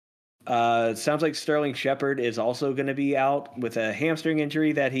list. Sounds like Sterling Shepard is also going to be out with a hamstring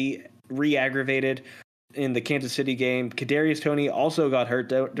injury that he re-aggravated in the Kansas City game. Kadarius Toney also got hurt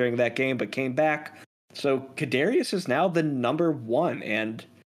during that game, but came back. So Kadarius is now the number one, and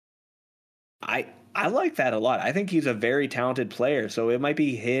I like that a lot. I think he's a very talented player. So it might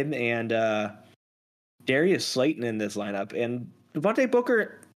be him and Darius Slayton in this lineup, and Devontae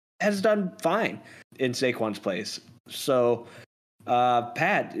Booker has done fine in Saquon's place. So,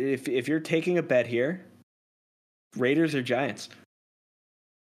 Pat, if you're taking a bet here, Raiders or Giants?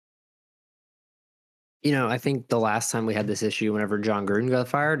 I think the last time we had this issue, whenever John Gruden got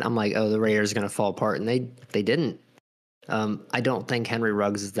fired, I'm like, oh, the Raiders are going to fall apart, and they didn't. I don't think Henry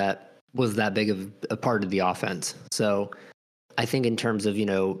Ruggs was that big of a part of the offense. So I think in terms of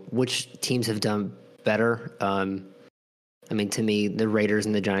which teams have done better. I mean, to me, the Raiders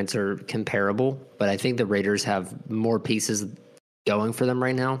and the Giants are comparable, but I think the Raiders have more pieces going for them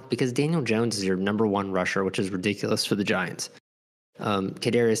right now because Daniel Jones is your number one rusher, which is ridiculous for the Giants.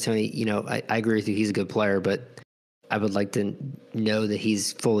 Kadarius Toney, I agree with you. He's a good player, but I would like to know that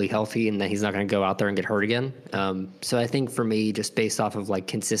he's fully healthy and that he's not going to go out there and get hurt again. So I think for me, just based off of like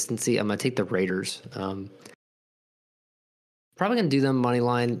consistency, I'm going to take the Raiders. Probably going to do them money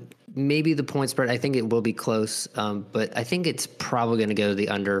line, maybe the point spread. I think it will be close, but I think it's probably going to go to the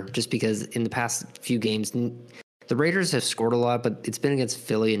under just because in the past few games, the Raiders have scored a lot, but it's been against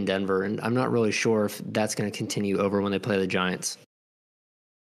Philly and Denver, and I'm not really sure if that's going to continue over when they play the Giants.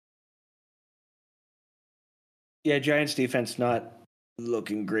 Yeah, Giants defense not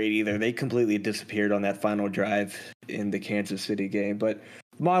looking great either. They completely disappeared on that final drive in the Kansas City game, but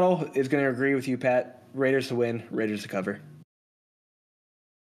model is going to agree with you, Pat. Raiders to win, Raiders to cover.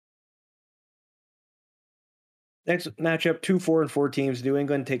 Next matchup, 2 4-4 teams. New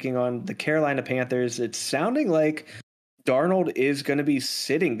England taking on the Carolina Panthers. It's sounding like Darnold is going to be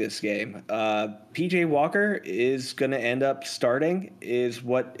sitting this game. PJ Walker is going to end up starting, is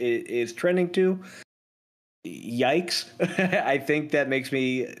what it is trending to. Yikes. I think that makes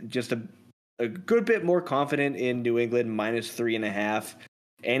me just a good bit more confident in New England -3.5.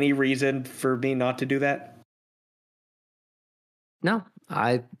 Any reason for me not to do that? No,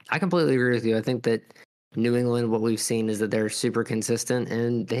 I completely agree with you. I think that New England, what we've seen is that they're super consistent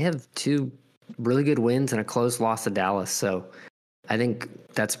and they have 2 really good wins and a close loss to Dallas. So I think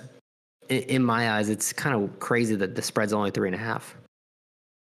that's, in my eyes, it's kind of crazy that the spread's only 3.5.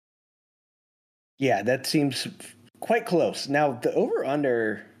 Yeah, that seems quite close. Now, the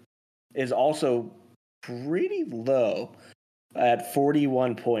over-under is also pretty low at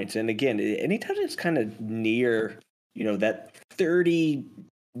 41 points. And again, anytime it's kind of near, that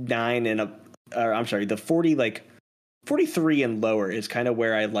 39 and the 43 and lower is kind of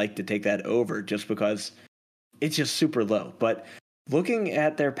where I like to take that over just because it's just super low. But looking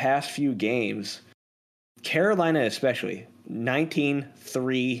at their past few games, Carolina especially,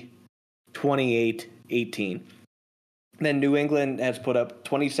 19-3, 28-18. Then New England has put up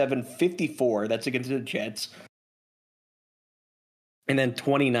 27-54. That's against the Jets. And then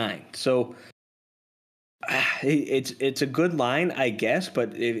 29. So it's a good line, I guess.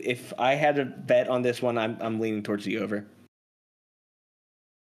 But if I had to bet on this one, I'm leaning towards the over.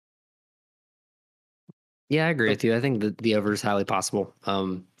 Yeah, I agree with you. I think the over is highly possible.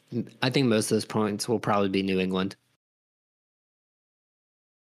 I think most of those points will probably be New England.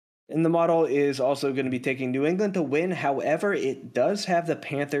 And the model is also going to be taking New England to win. However, it does have the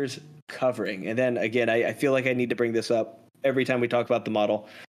Panthers covering. And then again, I feel like I need to bring this up every time we talk about the model.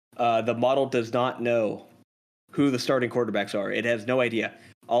 The model does not know who the starting quarterbacks are. It has no idea.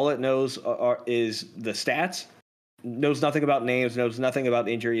 All it knows is the stats, knows nothing about names, knows nothing about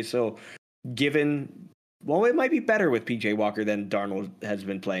injuries. So it might be better with PJ Walker than Darnold has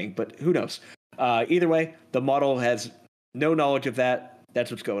been playing, but who knows? Either way, the model has no knowledge of that. That's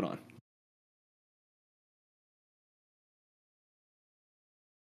what's going on.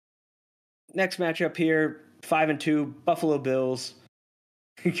 Next matchup here, 5-2, Buffalo Bills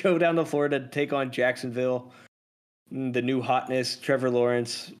go down to Florida to take on Jacksonville. The new hotness, Trevor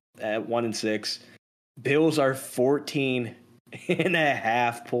Lawrence at 1-6. Bills are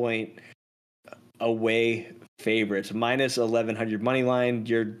 14.5 point away favorites, -1100 money line.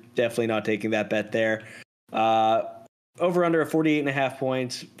 You're definitely not taking that bet there. Over under 48.5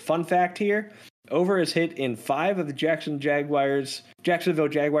 points. Fun fact here: over is hit in 5 of the Jacksonville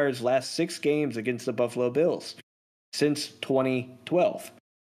Jaguars' last 6 games against the Buffalo Bills since 2012.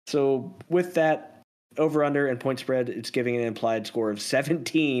 So with that over under and point spread, it's giving an implied score of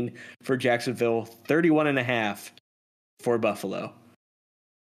 17 for Jacksonville, 31.5 for Buffalo.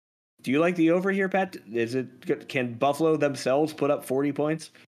 Do you like the over here, Pat? Can Buffalo themselves put up 40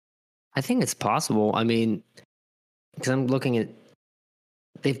 points? I think it's possible. I mean, because I'm looking at,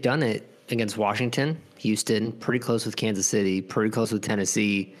 they've done it against Washington, Houston, pretty close with Kansas City, pretty close with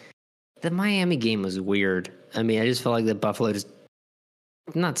Tennessee. The Miami game was weird. I mean, I just felt like that Buffalo just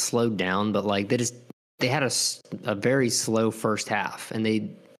not slowed down, but like they had a very slow first half, and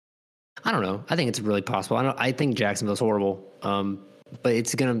I don't know. I think it's really possible. I think Jacksonville's horrible, but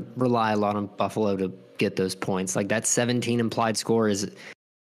it's going to rely a lot on Buffalo to get those points. Like that 17 implied score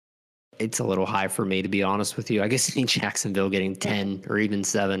it's a little high for me, to be honest with you. I guess I need Jacksonville getting 10 or even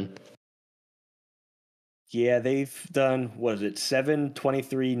 7. Yeah, they've done, 7,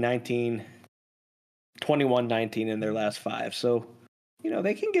 23, 19, 21, 19 in their last 5. So,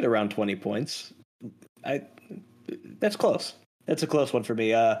 they can get around 20 points. That's close. That's a close one for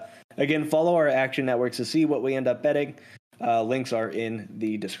me. Again, follow our Action Networks to see what we end up betting. Links are in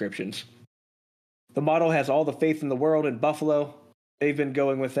the descriptions. The model has all the faith in the world in Buffalo. They've been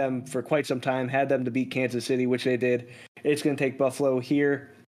going with them for quite some time, had them to beat Kansas City, which they did. It's going to take Buffalo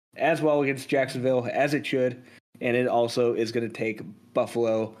here as well against Jacksonville, as it should. And it also is going to take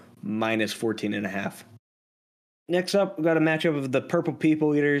Buffalo minus 14.5. Next up, we've got a matchup of the Purple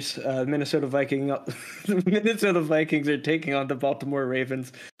People Eaters. Minnesota Vikings are taking on the Baltimore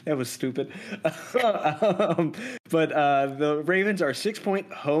Ravens. That was stupid. But the Ravens are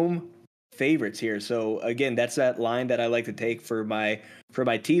 6-point home favorites here. So again, that's that line that I like to take for my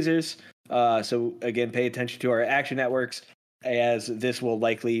teasers. So again, pay attention to our Action Networks, as this will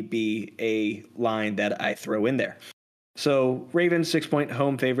likely be a line that I throw in there. So Ravens 6-point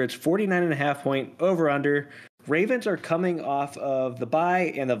home favorites, 49.5 point over under. Ravens are coming off of the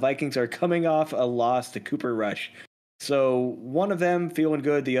bye, and the Vikings are coming off a loss to Cooper Rush. So one of them feeling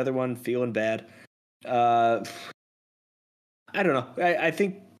good, the other one feeling bad. I don't know. I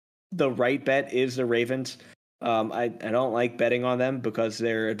think the right bet is the Ravens. I don't like betting on them because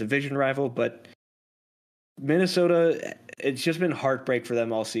they're a division rival, but Minnesota, it's just been heartbreak for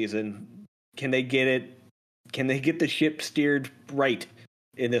them all season. Can they get it? Can they get the ship steered right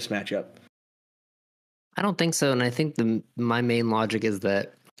in this matchup? I don't think so, and I think my main logic is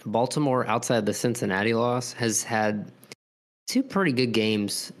that Baltimore, outside the Cincinnati loss, has had two pretty good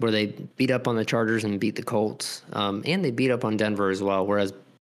games where they beat up on the Chargers and beat the Colts, and they beat up on Denver as well, whereas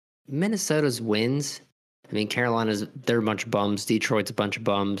Minnesota's wins, I mean, they're a bunch of bums, Detroit's a bunch of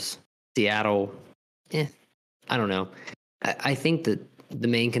bums, Seattle, I don't know. I think that the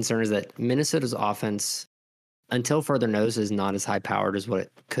main concern is that Minnesota's offense, until further notice, is not as high powered as what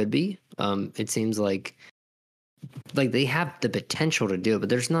it could be. It seems like they have the potential to do it, but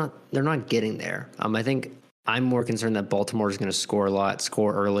they're not getting there. I think I'm more concerned that Baltimore is going to score a lot,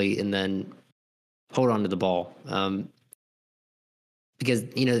 score early, and then hold on to the ball. Because,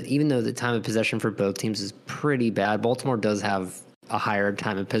 even though the time of possession for both teams is pretty bad, Baltimore does have a higher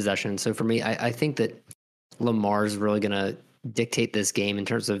time of possession. So for me, I think that Lamar is really going to dictate this game in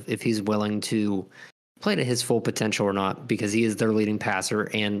terms of if he's willing to play to his full potential or not, because he is their leading passer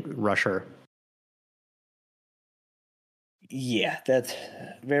and rusher. Yeah, that's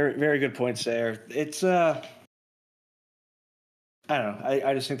very, very good points there. It's I don't know.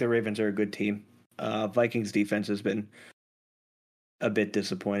 I just think the Ravens are a good team. Vikings defense has been a bit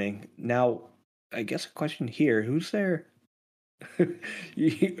disappointing. Now, I guess a question here: who's their?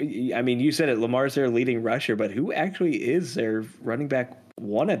 You said it. Lamar's their leading rusher, but who actually is their running back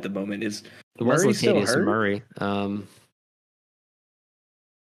one at the moment? Is Murray still hurt? Murray. I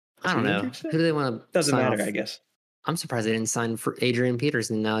don't know. Who do they want to? Doesn't matter, off? I guess. I'm surprised they didn't sign for Adrian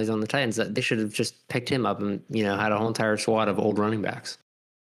Peterson. Now he's on the Titans. They should have just picked him up and had a whole entire squad of old running backs.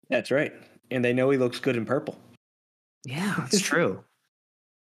 That's right, and they know he looks good in purple. Yeah, it's true.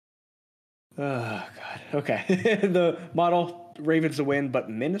 Oh God. Okay, the model Ravens to win, but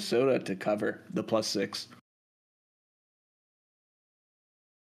Minnesota to cover the +6.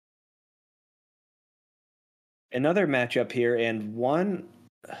 Another matchup here, and one.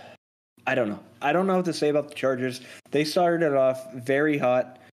 I don't know. I don't know what to say about the Chargers. They started off very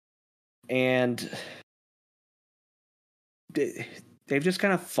hot, and they've just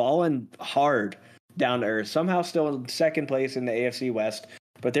kind of fallen hard down to earth. Somehow still in second place in the AFC West,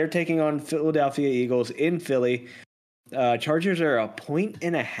 but they're taking on Philadelphia Eagles in Philly. Chargers are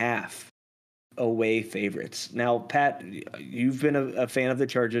 1.5 away favorites. Now, Pat, you've been a fan of the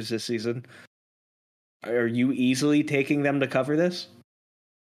Chargers this season. Are you easily taking them to cover this?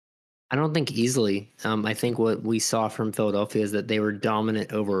 I don't think easily. I think what we saw from Philadelphia is that they were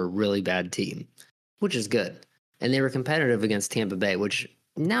dominant over a really bad team, which is good. And they were competitive against Tampa Bay, which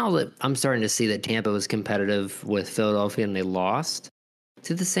now that I'm starting to see that Tampa was competitive with Philadelphia and they lost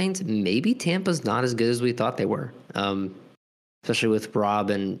to the Saints, maybe Tampa's not as good as we thought they were, especially with Rob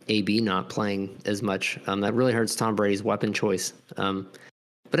and AB not playing as much. That really hurts Tom Brady's weapon choice.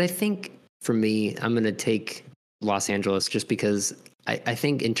 But I think for me, I'm going to take Los Angeles just because I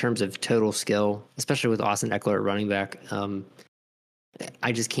think in terms of total skill, especially with Austin Eckler at running back,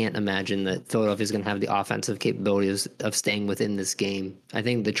 I just can't imagine that Philadelphia is going to have the offensive capabilities of staying within this game. I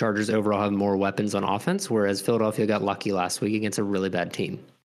think the Chargers overall have more weapons on offense, whereas Philadelphia got lucky last week against a really bad team.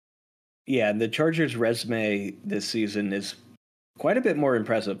 Yeah, the Chargers' resume this season is quite a bit more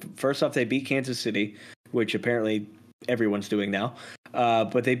impressive. First off, they beat Kansas City, which apparently everyone's doing now.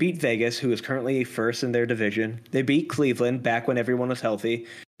 But they beat Vegas, who is currently first in their division. They beat Cleveland back when everyone was healthy.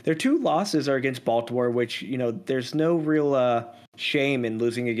 Their two losses are against Baltimore, which, there's no real shame in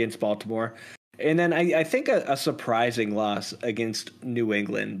losing against Baltimore. And then I think a surprising loss against New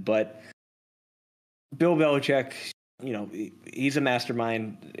England, but Bill Belichick, he's a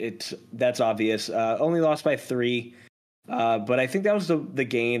mastermind. That's obvious. Only lost by 3, but I think that was the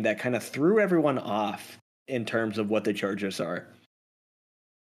game that kind of threw everyone off in terms of what the Chargers are.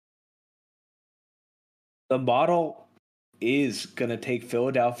 The model is going to take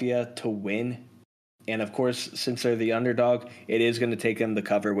Philadelphia to win. And of course, since they're the underdog, it is going to take them the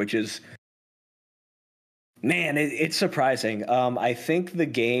cover, which is, man, it's surprising. I think the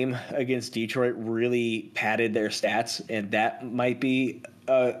game against Detroit really padded their stats, and that might be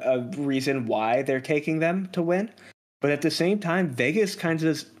a reason why they're taking them to win. But at the same time, Vegas kind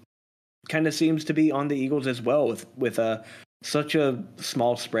of seems to be on the Eagles as well with such a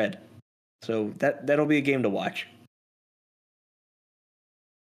small spread. So that'll be a game to watch.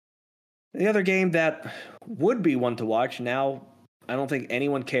 The other game that would be one to watch, now I don't think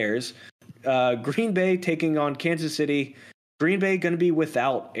anyone cares. Green Bay taking on Kansas City. Green Bay going to be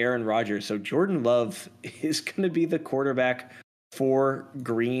without Aaron Rodgers. So Jordan Love is going to be the quarterback for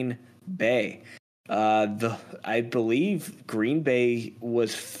Green Bay. I believe Green Bay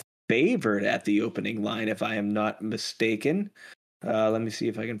was favored at the opening line, if I am not mistaken. Let me see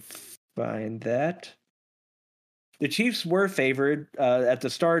if I can find that. The Chiefs were favored at the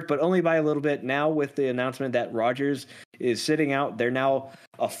start, but only by a little bit. Now, with the announcement that Rodgers is sitting out, they're now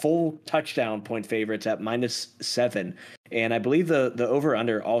a full touchdown point favorites at -7. And I believe the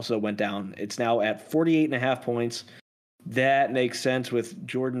over-under also went down. It's now at 48.5 points. That makes sense with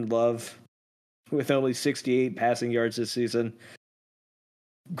Jordan Love with only 68 passing yards this season.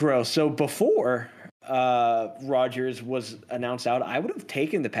 Gross. So before Rodgers was announced out, I would have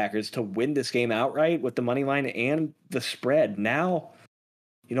taken the Packers to win this game outright with the money line and the spread. Now,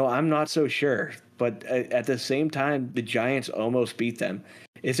 I'm not so sure, but at the same time, the Giants almost beat them.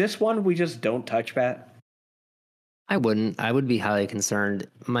 Is this one we just don't touch, Pat? I wouldn't. I would be highly concerned.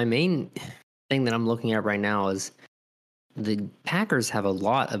 My main thing that I'm looking at right now is the Packers have a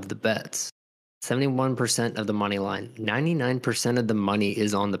lot of the bets. 71% of the money line. 99% of the money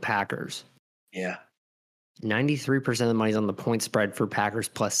is on the Packers. Yeah. 93% of the money is on the point spread for Packers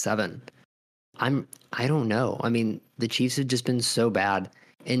 +7. I don't know. I mean, the Chiefs have just been so bad.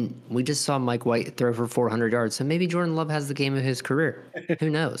 And we just saw Mike White throw for 400 yards. So maybe Jordan Love has the game of his career. Who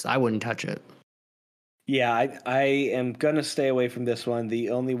knows? I wouldn't touch it. Yeah, I am going to stay away from this one.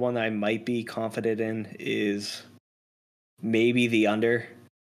 The only one I might be confident in is maybe the under.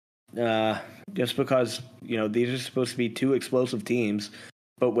 Just because, these are supposed to be two explosive teams.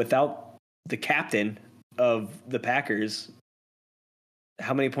 But without the captain of the Packers,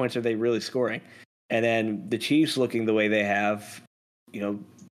 how many points are they really scoring? And then the Chiefs looking the way they have,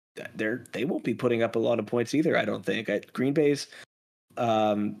 they won't be putting up a lot of points either, I don't think. Green Bay's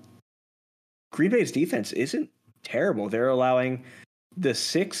defense isn't terrible. They're allowing the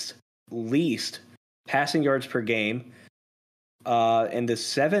 6th least passing yards per game and the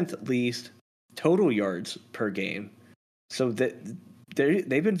 7th least total yards per game. So that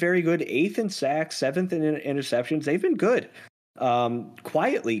they've been very good. 8th in sacks, 7th in interceptions. They've been good.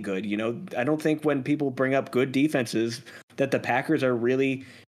 Quietly good. I don't think when people bring up good defenses that the Packers are really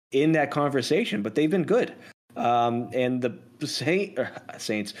in that conversation, but they've been good. And the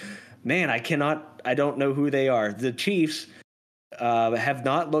Saints, man, I don't know who they are. The Chiefs have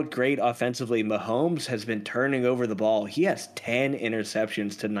not looked great offensively. Mahomes has been turning over the ball. He has 10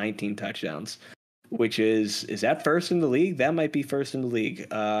 interceptions to 19 touchdowns, which is that first in the league? That might be first in the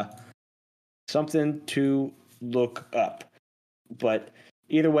league. Something to look up. But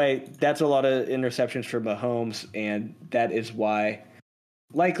either way, that's a lot of interceptions for Mahomes, and that is why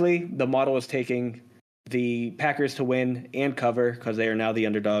likely the model is taking the Packers to win and cover because they are now the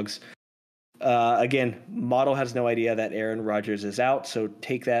underdogs. Again, model has no idea that Aaron Rodgers is out, so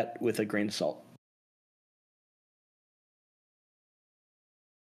take that with a grain of salt.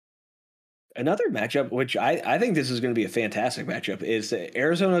 Another matchup, which I think this is going to be a fantastic matchup, is the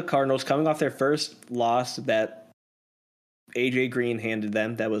Arizona Cardinals coming off their first loss that A.J. Green handed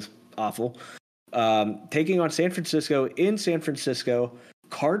them. That was awful. Taking on San Francisco in San Francisco.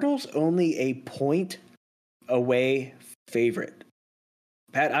 Cardinals only a point away favorite.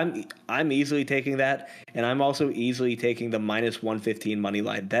 Pat, I'm easily taking that, and I'm also easily taking the -115 money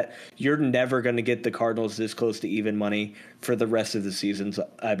line. That you're never going to get the Cardinals this close to even money for the rest of the seasons,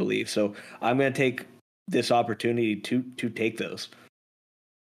 I believe. So I'm going to take this opportunity to take those.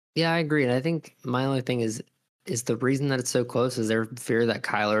 Yeah, I agree. And I think my only thing is the reason that it's so close is their fear that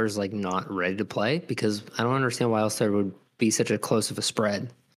Kyler is not ready to play, because I don't understand why else there would be such a close of a spread.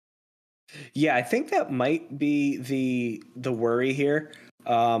 Yeah, I think that might be the worry here.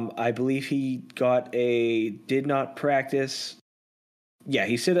 I believe he did not practice. Yeah,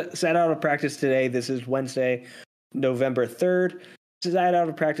 he sat out of practice today. This is Wednesday, November 3rd. Sat out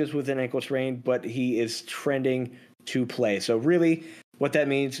of practice with an ankle sprain, but he is trending to play. So really what that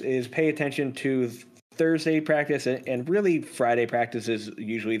means is pay attention to Thursday practice, and really Friday practice is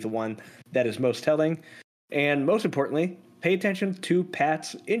usually the one that is most telling. And most importantly, pay attention to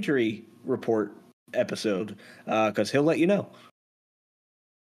Pat's injury report episode, because he'll let you know.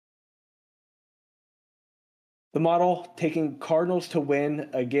 The model taking Cardinals to win,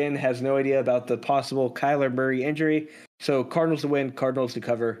 again, has no idea about the possible Kyler Murray injury. So Cardinals to win, Cardinals to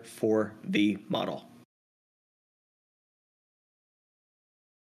cover for the model.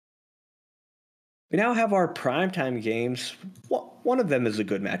 We now have our primetime games. One of them is a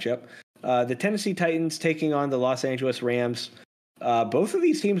good matchup. The Tennessee Titans taking on the Los Angeles Rams. Both of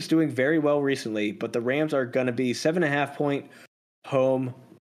these teams doing very well recently, but the Rams are going to be 7.5-point home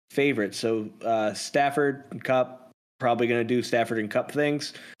favorites. So Stafford and Kupp, probably going to do Stafford and Kupp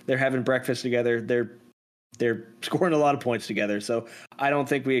things. They're having breakfast together. They're scoring a lot of points together. So I don't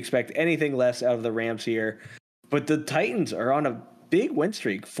think we expect anything less out of the Rams here. But the Titans are on a big win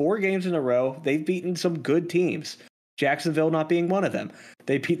streak, 4 games in a row. They've beaten some good teams, Jacksonville not being one of them.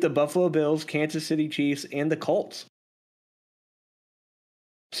 They beat the Buffalo Bills, Kansas City Chiefs, and the Colts.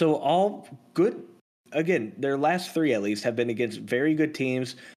 So all good. Again, their last 3 at least have been against very good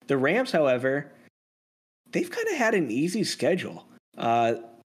teams. The Rams, however, they've kind of had an easy schedule.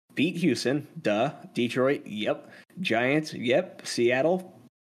 Beat Houston, duh. Detroit, yep. Giants, yep. Seattle,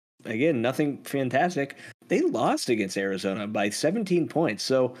 again, nothing fantastic. They lost against Arizona by 17 points.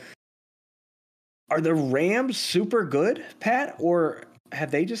 So are the Rams super good, Pat, or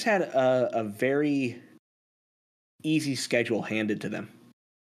have they just had a very easy schedule handed to them?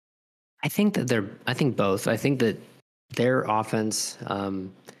 I think both. I think that their offense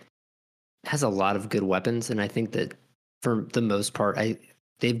has a lot of good weapons, and I think that for the most part,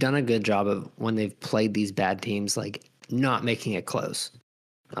 they've done a good job of, when they've played these bad teams, like not making it close.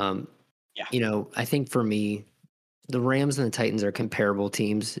 I think for me, the Rams and the Titans are comparable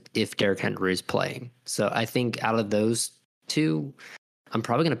teams if Derrick Henry is playing. So I think out of those two, I'm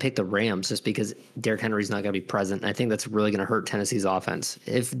probably going to pick the Rams just because Derrick Henry's not going to be present. I think that's really going to hurt Tennessee's offense.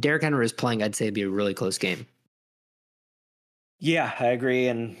 If Derrick Henry is playing, I'd say it'd be a really close game. Yeah, I agree.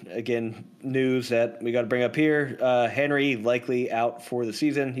 And again, news that we got to bring up here. Henry likely out for the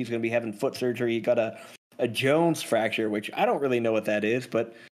season. He's going to be having foot surgery. He got a Jones fracture, which I don't really know what that is,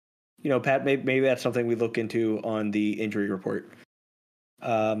 but Pat, maybe that's something we look into on the injury report.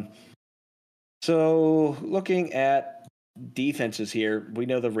 So looking at defenses here, we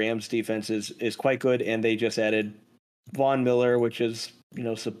know the Rams defense is quite good, and they just added Von Miller, which is,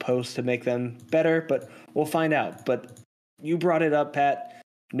 supposed to make them better, but we'll find out. But you brought it up, Pat.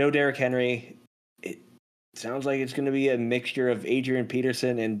 No Derrick Henry. It sounds like it's going to be a mixture of Adrian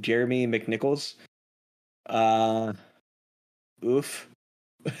Peterson and Jeremy McNichols. Oof.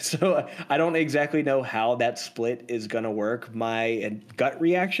 So I don't exactly know how that split is going to work. My gut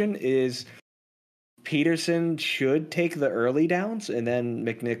reaction is Peterson should take the early downs, and then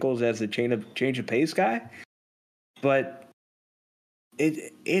McNichols as the change of pace guy. But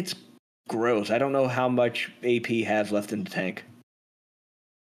it's gross. I don't know how much AP has left in the tank.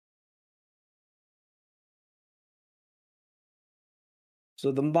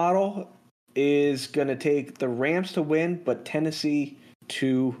 So the model is going to take the Rams to win, but Tennessee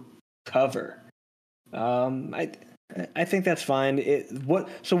to cover. I think that's fine.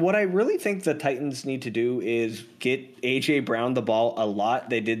 What I really think the Titans need to do is get AJ Brown the ball a lot.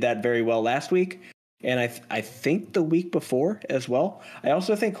 They did that very well last week, and I think the week before as well. I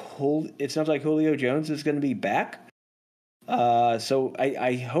also think it sounds like Julio Jones is going to be back. So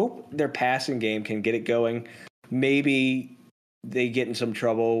I hope their passing game can get it going. Maybe they get in some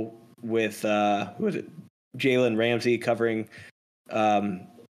trouble with who is it? Jalen Ramsey covering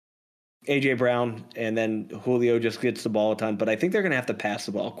AJ Brown, and then Julio just gets the ball a ton. But I think they're going to have to pass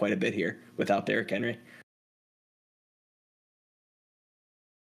the ball quite a bit here without Derrick Henry.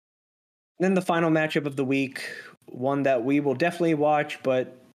 Then the final matchup of the week, one that we will definitely watch,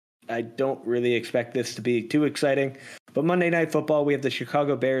 but I don't really expect this to be too exciting. But Monday Night Football, we have the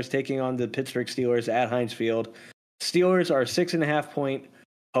Chicago Bears taking on the Pittsburgh Steelers at Heinz Field. Steelers are 6.5-point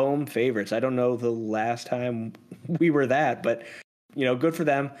home favorites. I don't know the last time we were that, but good for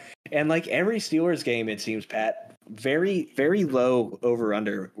them. And like every Steelers game, it seems, Pat, very, very low over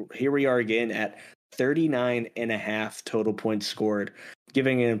under. Here we are again at 39.5 total points scored,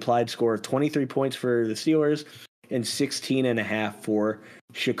 giving an implied score of 23 points for the Steelers and 16.5 for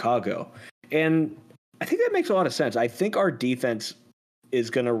Chicago. And I think that makes a lot of sense. I think our defense is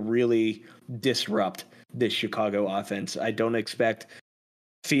going to really disrupt this Chicago offense. I don't expect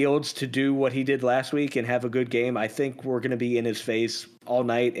Fields to do what he did last week and have a good game. I think we're going to be in his face all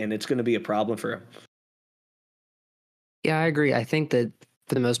night, and it's going to be a problem for him. Yeah, I agree. I think that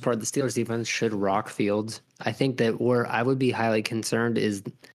for the most part, the Steelers defense should rock Fields. I think that where I would be highly concerned is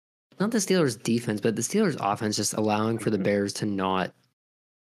not the Steelers defense, but the Steelers offense just allowing for the Bears to not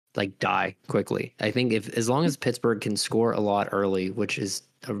like die quickly. I think if as long as Pittsburgh can score a lot early, which is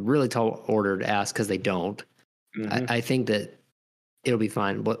a really tall order to ask because they don't, I think that it'll be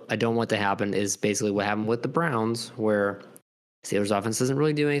fine. What I don't want to happen is basically what happened with the Browns, where Steelers offense doesn't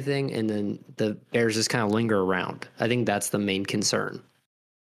really do anything, and then the Bears just kind of linger around. I think that's the main concern.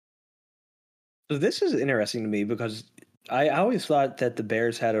 So this is interesting to me because I always thought that the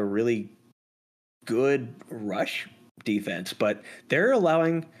Bears had a really good rush defense, but they're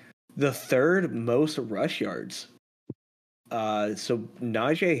allowing the third most rush yards. So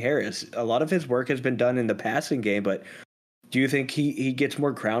Najee Harris, a lot of his work has been done in the passing game, but do you think he gets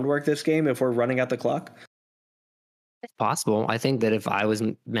more groundwork this game if we're running out the clock? It's possible. I think that if I was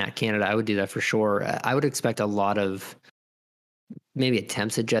Matt Canada, I would do that for sure. I would expect a lot of maybe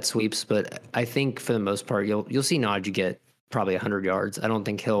attempts at jet sweeps, but I think for the most part, you'll see Najee get probably 100 yards. I don't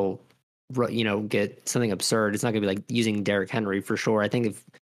think he'll, get something absurd. It's not going to be like using Derrick Henry for sure. I think if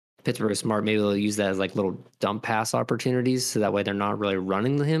Pittsburgh is smart, maybe they'll use that as like little dump pass opportunities, so that way they're not really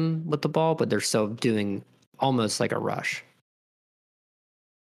running him with the ball, but they're still doing almost like a rush.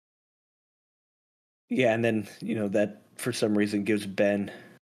 Yeah, and then that for some reason gives Ben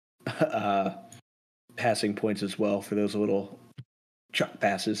passing points as well for those little chuck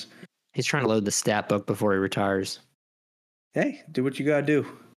passes. He's trying to load the stat book before he retires. Hey, do what you gotta do.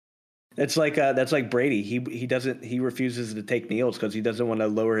 That's like Brady. He refuses to take kneels because he doesn't want to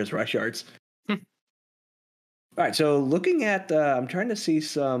lower his rush yards. All right, so looking at I'm trying to see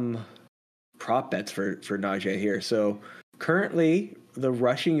some prop bets for Najee here. So currently the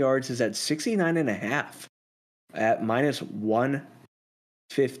rushing yards is at 69.5 at minus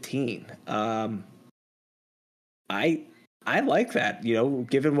 115. I like that,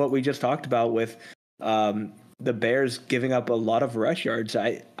 given what we just talked about with the Bears giving up a lot of rush yards.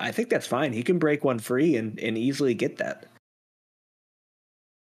 I think that's fine. He can break one free and easily get that.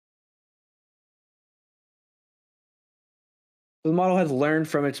 The model has learned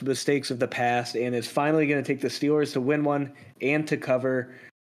from its mistakes of the past and is finally going to take the Steelers to win one and to cover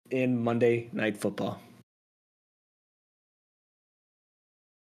in Monday Night Football.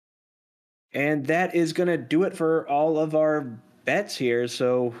 And that is going to do it for all of our bets here.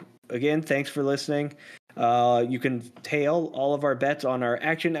 So, again, thanks for listening. You can tail all of our bets on our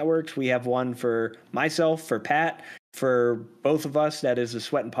action networks. We have one for myself, for Pat, for both of us. That is the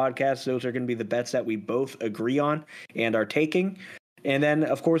Sweat and Podcast. Those are going to be the bets that we both agree on and are taking. And then,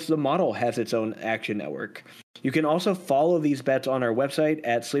 of course, the model has its own action network. You can also follow these bets on our website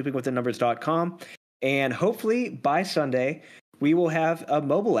at sleepingwiththenumbers.com. And hopefully by Sunday, we will have a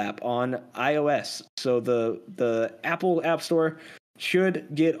mobile app on iOS. So the Apple App Store should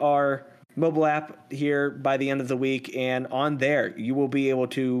get our mobile app here by the end of the week. And on there, you will be able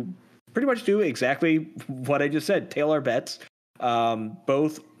to pretty much do exactly what I just said. Tail our bets.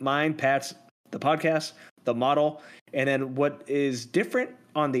 Both mine, Pat's, the podcast, the model. And then what is different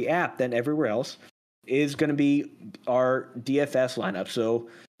on the app than everywhere else is going to be our DFS lineup. So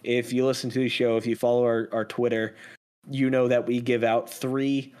if you listen to the show, if you follow our Twitter, you know that we give out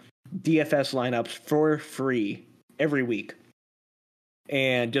 3 DFS lineups for free every week.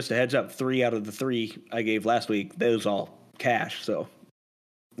 And just a heads up, 3 out of the 3 I gave last week, those all cash. So,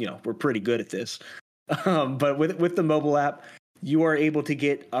 we're pretty good at this. But with the mobile app, you are able to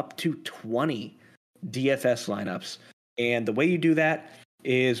get up to 20 DFS lineups. And the way you do that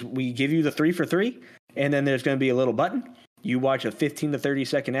is we give you the 3 for 3, and then there's going to be a little button. You watch a 15 to 30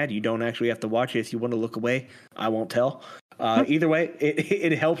 second ad. You don't actually have to watch it. If you want to look away, I won't tell. Either way,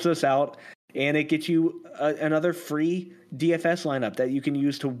 it helps us out, and it gets you another free DFS lineup that you can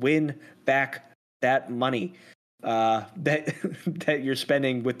use to win back that money that you're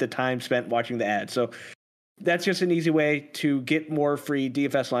spending with the time spent watching the ad. So that's just an easy way to get more free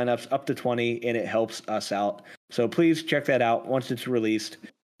DFS lineups up to 20, and it helps us out. So please check that out once it's released,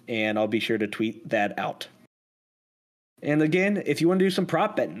 and I'll be sure to tweet that out. And again, if you want to do some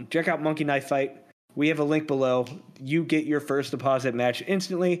prop betting, check out Monkey Knife Fight. We have a link below. You get your first deposit match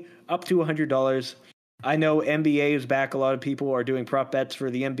instantly, up to $100. I know NBA is back. A lot of people are doing prop bets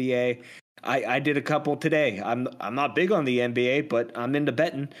for the NBA. I did a couple today. I'm not big on the NBA, but I'm into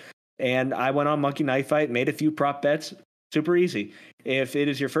betting. And I went on Monkey Knife Fight, made a few prop bets. Super easy. If it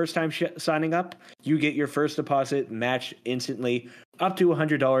is your first time signing up, you get your first deposit matched instantly up to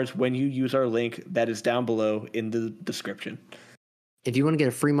 $100 when you use our link that is down below in the description. If you want to get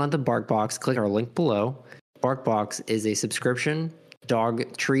a free month of BarkBox, click our link below. BarkBox is a subscription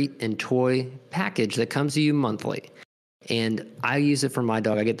dog treat and toy package that comes to you monthly. And I use it for my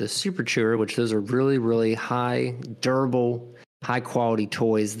dog. I get the Super Chewer, which those are really, really high, durable, high quality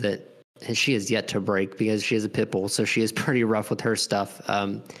toys that she has yet to break because she is a pit bull. So she is pretty rough with her stuff.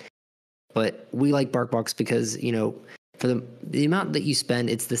 But we like BarkBox because, you know, for the amount that you spend,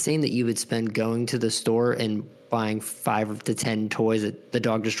 it's the same that you would spend going to the store and buying 5 to 10 toys that the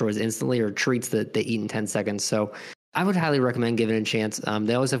dog destroys instantly or treats that they eat in 10 seconds. So I would highly recommend giving it a chance.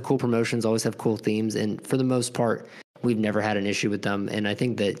 They always have cool promotions, always have cool themes. And for the most part, we've never had an issue with them. And I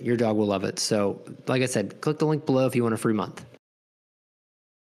think that your dog will love it. So like I said, click the link below if you want a free month.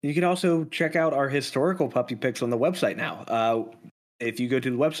 You can also check out our historical puppy picks on the website now. If you go to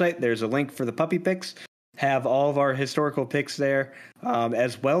the website, there's a link for the puppy picks. Have all of our historical picks there,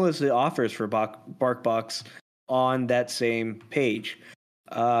 as well as the offers for BarkBox on that same page.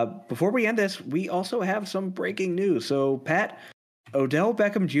 Before we end this, we also have some breaking news. So, Pat, Odell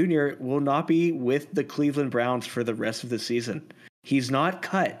Beckham Jr. will not be with the Cleveland Browns for the rest of the season. He's not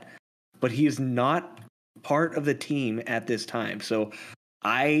cut, but he is not part of the team at this time. So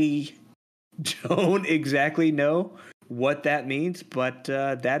I don't exactly know what that means, but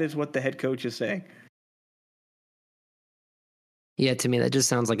that is what the head coach is saying. Yeah, to me, that just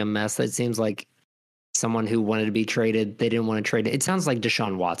sounds like a mess. That seems like someone who wanted to be traded. They didn't want to trade it. It sounds like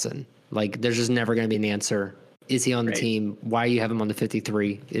Deshaun Watson. Like, there's just never going to be an answer. Is he on the team? Why do you have him on the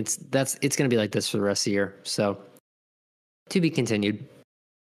 53? It's going to be like this for the rest of the year. So, to be continued.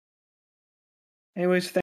 Anyways,